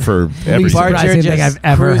was for every Least single day. surprising Barger thing just I've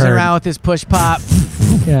ever cruising heard. around with his push pop.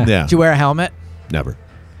 Yeah. Yeah, Did you wear a helmet? never.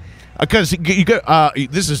 Because you got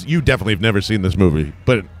you definitely have never seen this movie,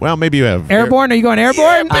 but well, maybe you have. Airborne? Are you going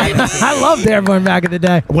Airborne? I loved Airborne back in the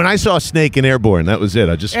day. When I saw Snake in Airborne, that was it.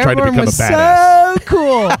 I just tried to Airborne become a was badass. so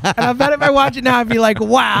cool. And I bet if I watch it now, I'd be like,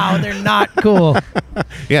 wow, they're not cool.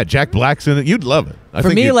 Yeah, Jack Black's in it. You'd love it. I For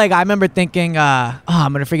think me, you'd- like I remember thinking, I'm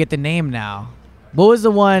gonna forget the name now. What was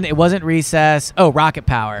the one? It wasn't Recess. Oh, Rocket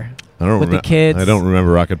Power. I don't with the remem- kids. I don't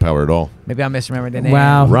remember Rocket Power at all. Maybe I'm misremembering the name.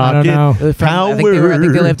 Wow. I don't Rocket know. It was from, I think they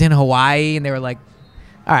Power. lived in Hawaii, and they were like,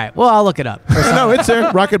 "All right, well, I'll look it up." No, it's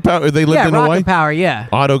there. Rocket Power. They lived Yeah, in Rocket Hawaii. Power. Yeah,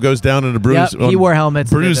 Otto goes down in a bruise. Yep, he wore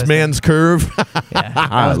helmets and did Bruised those man's curve. yeah. I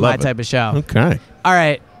That was my love it. type of show. Okay. All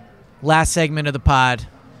right, last segment of the pod.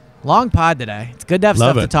 Long pod today. It's good to have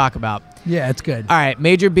Love stuff it. to talk about. Yeah, it's good. All right,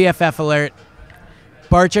 major BFF alert.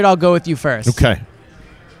 Barchard, I'll go with you first. Okay.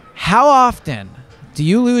 How often do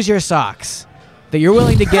you lose your socks that you're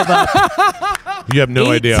willing to give up? You have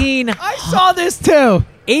no idea. I saw this too.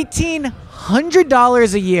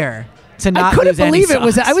 $1,800 a year to not I couldn't lose any believe it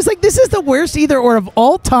was. socks. I was like, this is the worst either or of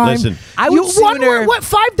all time. Listen, I would sooner- what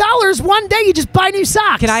 $5 one day you just buy new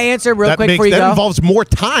socks. Can I answer real quick before you that go? involves more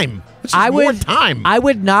time. This is more time. I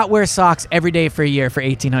would not wear socks every day for a year for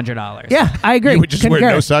 $1,800. Yeah, I agree. You would just wear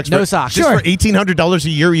Concur. no socks? No for, socks. Just Sure. for $1,800 a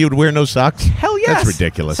year, you would wear no socks? Hell yes. That's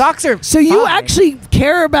ridiculous. Socks are So you fine. actually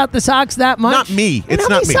care about the socks that much? Not me. And It's how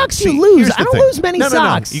not many me. socks do See, you lose? here's the I don't thing. lose many No.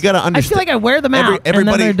 socks. You got to understand. I feel like I wear them out and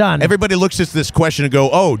then they're done. Everybody looks at this question and go,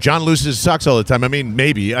 "Oh, John loses his socks all the time." I mean,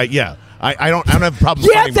 maybe. Yeah. I don't have problems.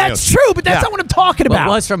 Yeah, finding my that's own. true, but that's Yeah. not what I'm talking Well, about.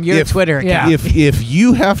 it was from your Twitter account. Yeah. If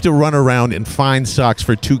you have to run around and find socks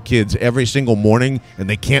for two kids every single morning and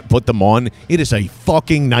they can't put them on, it is a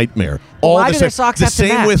fucking nightmare. Well, All why the do same. their socks the have to same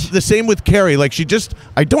match? with the same with Carrie. Like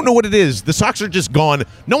I don't know what it is. The socks are just gone.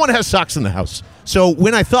 No one has socks in the house. So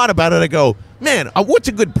when I thought about it, I go, man, what's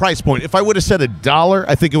a good price point? If I would have said $1,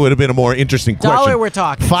 I think it would have been a more interesting question. $1 we're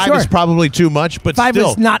talking. $5 Sure. is probably too much, but Five still.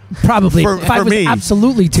 was not probably. For Five was me,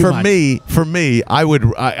 absolutely too for much. For me, I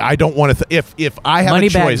would. I don't want to. If I have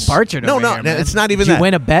Moneybags a choice, Barchard no, over no, here, man. it's not even Did you that.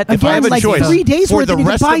 win a bet? If I have a Again, like choice 3 days for worth the and you can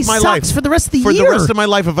rest buy of my socks life, for the rest of the for year. the rest of my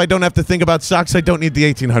life, if I don't have to think about socks, I don't need the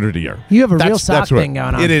 $1,800 a year. You have a real That's sock what- thing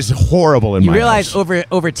going on. It is horrible in You my realize house.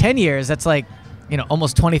 over 10 years, that's like,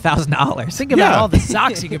 almost $20,000. Think about Yeah. all the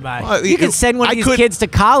socks you can buy. You could send one of I these could- kids to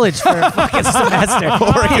college for a fucking semester.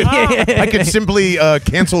 Or I could simply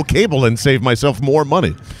cancel cable and save myself more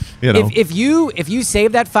money. You know, If you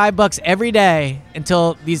save that $5 every day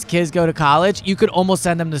until these kids go to college, you could almost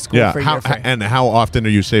send them to school yeah. for a year free. And how often are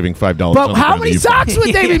you saving $5? But on how the many you socks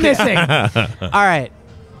would they be missing? All right,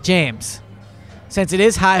 James. Since it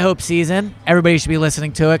is High Hope season, everybody should be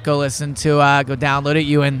listening to it. Go listen to, go download it.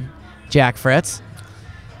 You and Jack Fritz.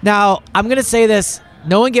 Now, I'm gonna say this.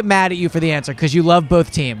 No one get mad at you for the answer because you love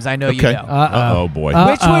both teams. I know you Okay. do. Oh boy.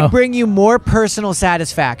 Which would bring you more personal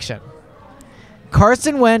satisfaction?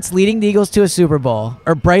 Carson Wentz leading the Eagles to a Super Bowl,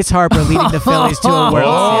 or Bryce Harper leading the Phillies to a World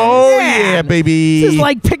Oh Series? yeah, baby. This is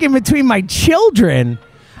like picking between my children.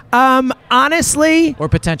 Honestly, Or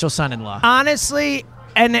potential son-in-law? honestly,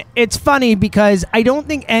 and it's funny because I don't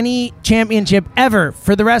think any championship ever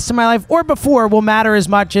for the rest of my life or before will matter as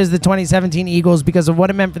much as the 2017 Eagles because of what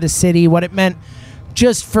it meant for the city, what it meant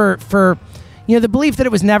just for the belief that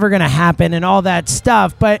it was never going to happen and all that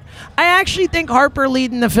stuff. But I actually think Harper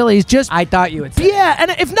leading the Phillies just I thought you would say. yeah, and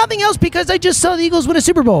if nothing else, because I just saw the Eagles win a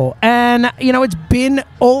Super Bowl. And, it's been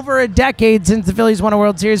over a decade since the Phillies won a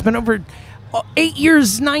World Series. It's been over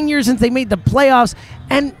 9 years since they made the playoffs.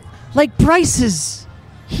 And, Bryce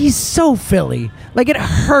he's so Philly. It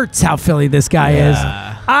hurts how Philly this guy is.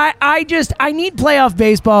 I need playoff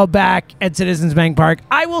baseball back at Citizens Bank Park.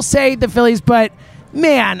 I will say the Phillies, but,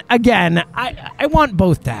 man, again, I want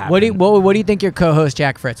both to happen. What do you think your co-host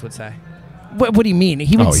Jack Fritz would say? What do you mean?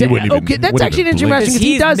 He would Oh, say, he wouldn't even- okay, that's wouldn't actually an even interesting question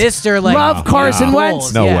blink. because he does He's Mr. love Carson no.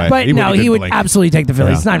 Wentz. No way. But He no, wouldn't he even would blink. absolutely take the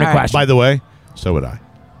Phillies. It's not even a All right. question. By the way, so would I.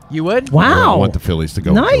 You would? Wow. I want the Phillies to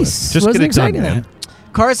go. Nice. Just Wasn't get it done, expecting man. that.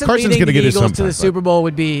 Carson's Carson's leading gonna the get it Eagles to sometime, the Super Bowl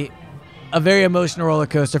would be a very emotional roller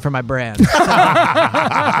coaster for my brand.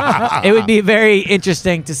 It would be very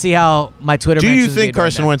interesting to see how my Twitter Do you mentions think made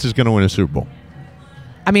Carson right now. Wentz is going to win a Super Bowl?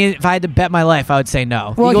 I mean, if I had to bet my life, I would say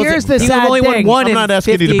no. Well, Eagles, here's the Eagles sad only won thing. one I'm in not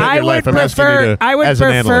asking you to 50. bet your life. I'm asking you to, as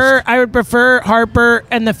an analyst. I would prefer Harper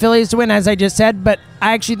and the Phillies to win, as I just said. But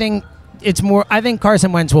I actually think it's more. I think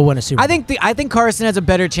Carson Wentz will win a Super Bowl. I think Carson has a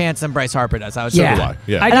better chance than Bryce Harper does. I would say. Yeah. do I.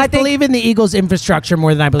 Yeah. I And just I think- believe in the Eagles' infrastructure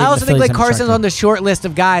more than I believe. I in also the think Phillies' Carson's infrastructure. on the short list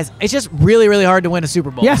of guys. It's just really, really hard to win a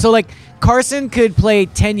Super Bowl. Yeah. So Carson could play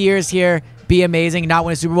 10 years here, be amazing, not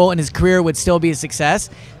win a Super Bowl, and his career would still be a success.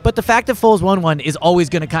 But the fact that Foles won one is always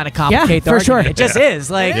going to kind of complicate the for argument. sure. It just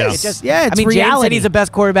is. It It is. just. Yeah, it's I mean, James said reality. he's the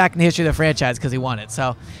best quarterback in the history of the franchise because he won it.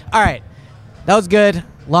 So, all right, that was good.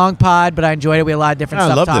 Long pod, but I enjoyed it. We had a lot of different I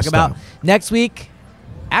stuff love to talk this about. stuff. Next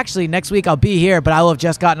week I'll be here, but I will have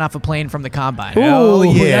just gotten off a plane from the combine. Ooh, Oh,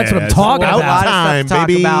 yeah. that's what I'm It's talking We'll have a about. lot of Time, stuff to talk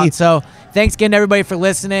baby. about. So thanks again to everybody for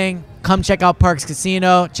listening. Come check out Parks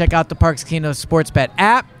Casino. Check out the Parks Casino Sports Bet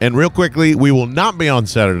app. And real quickly, we will not be on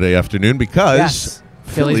Saturday afternoon because Yes.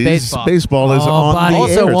 Phillies baseball. is Oh, on buddy. the air.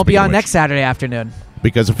 Also, won't be speaking on of next which. Saturday afternoon.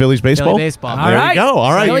 Because of Phillies baseball? Philly baseball. There All right. you go.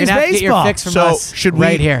 All right. So you're Phillies gonna have to get your baseball. fix from So us should we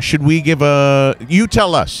right here. Should we give a? You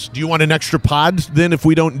tell us. Do you want an extra pod then if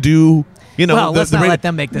we don't do? You know, well, let's not let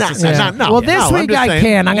them make this decision. Well, this week I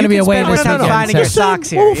can. I'm going to be away this weekend. Finding your socks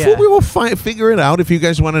here. We will figure it out. If you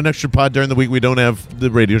guys want an extra pod during the week, we don't have the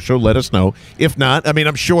radio show, let us know. If not, I mean,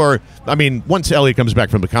 I'm sure, once Elliot comes back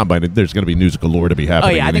from the Combine, there's going to be news galore to be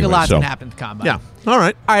happening. Oh, yeah, I think a lot's going to happen at the Combine. Yeah. All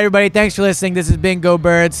right. All right, everybody, thanks for listening. This has been Go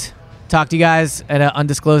Birds. Talk to you guys at an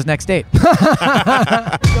undisclosed next date.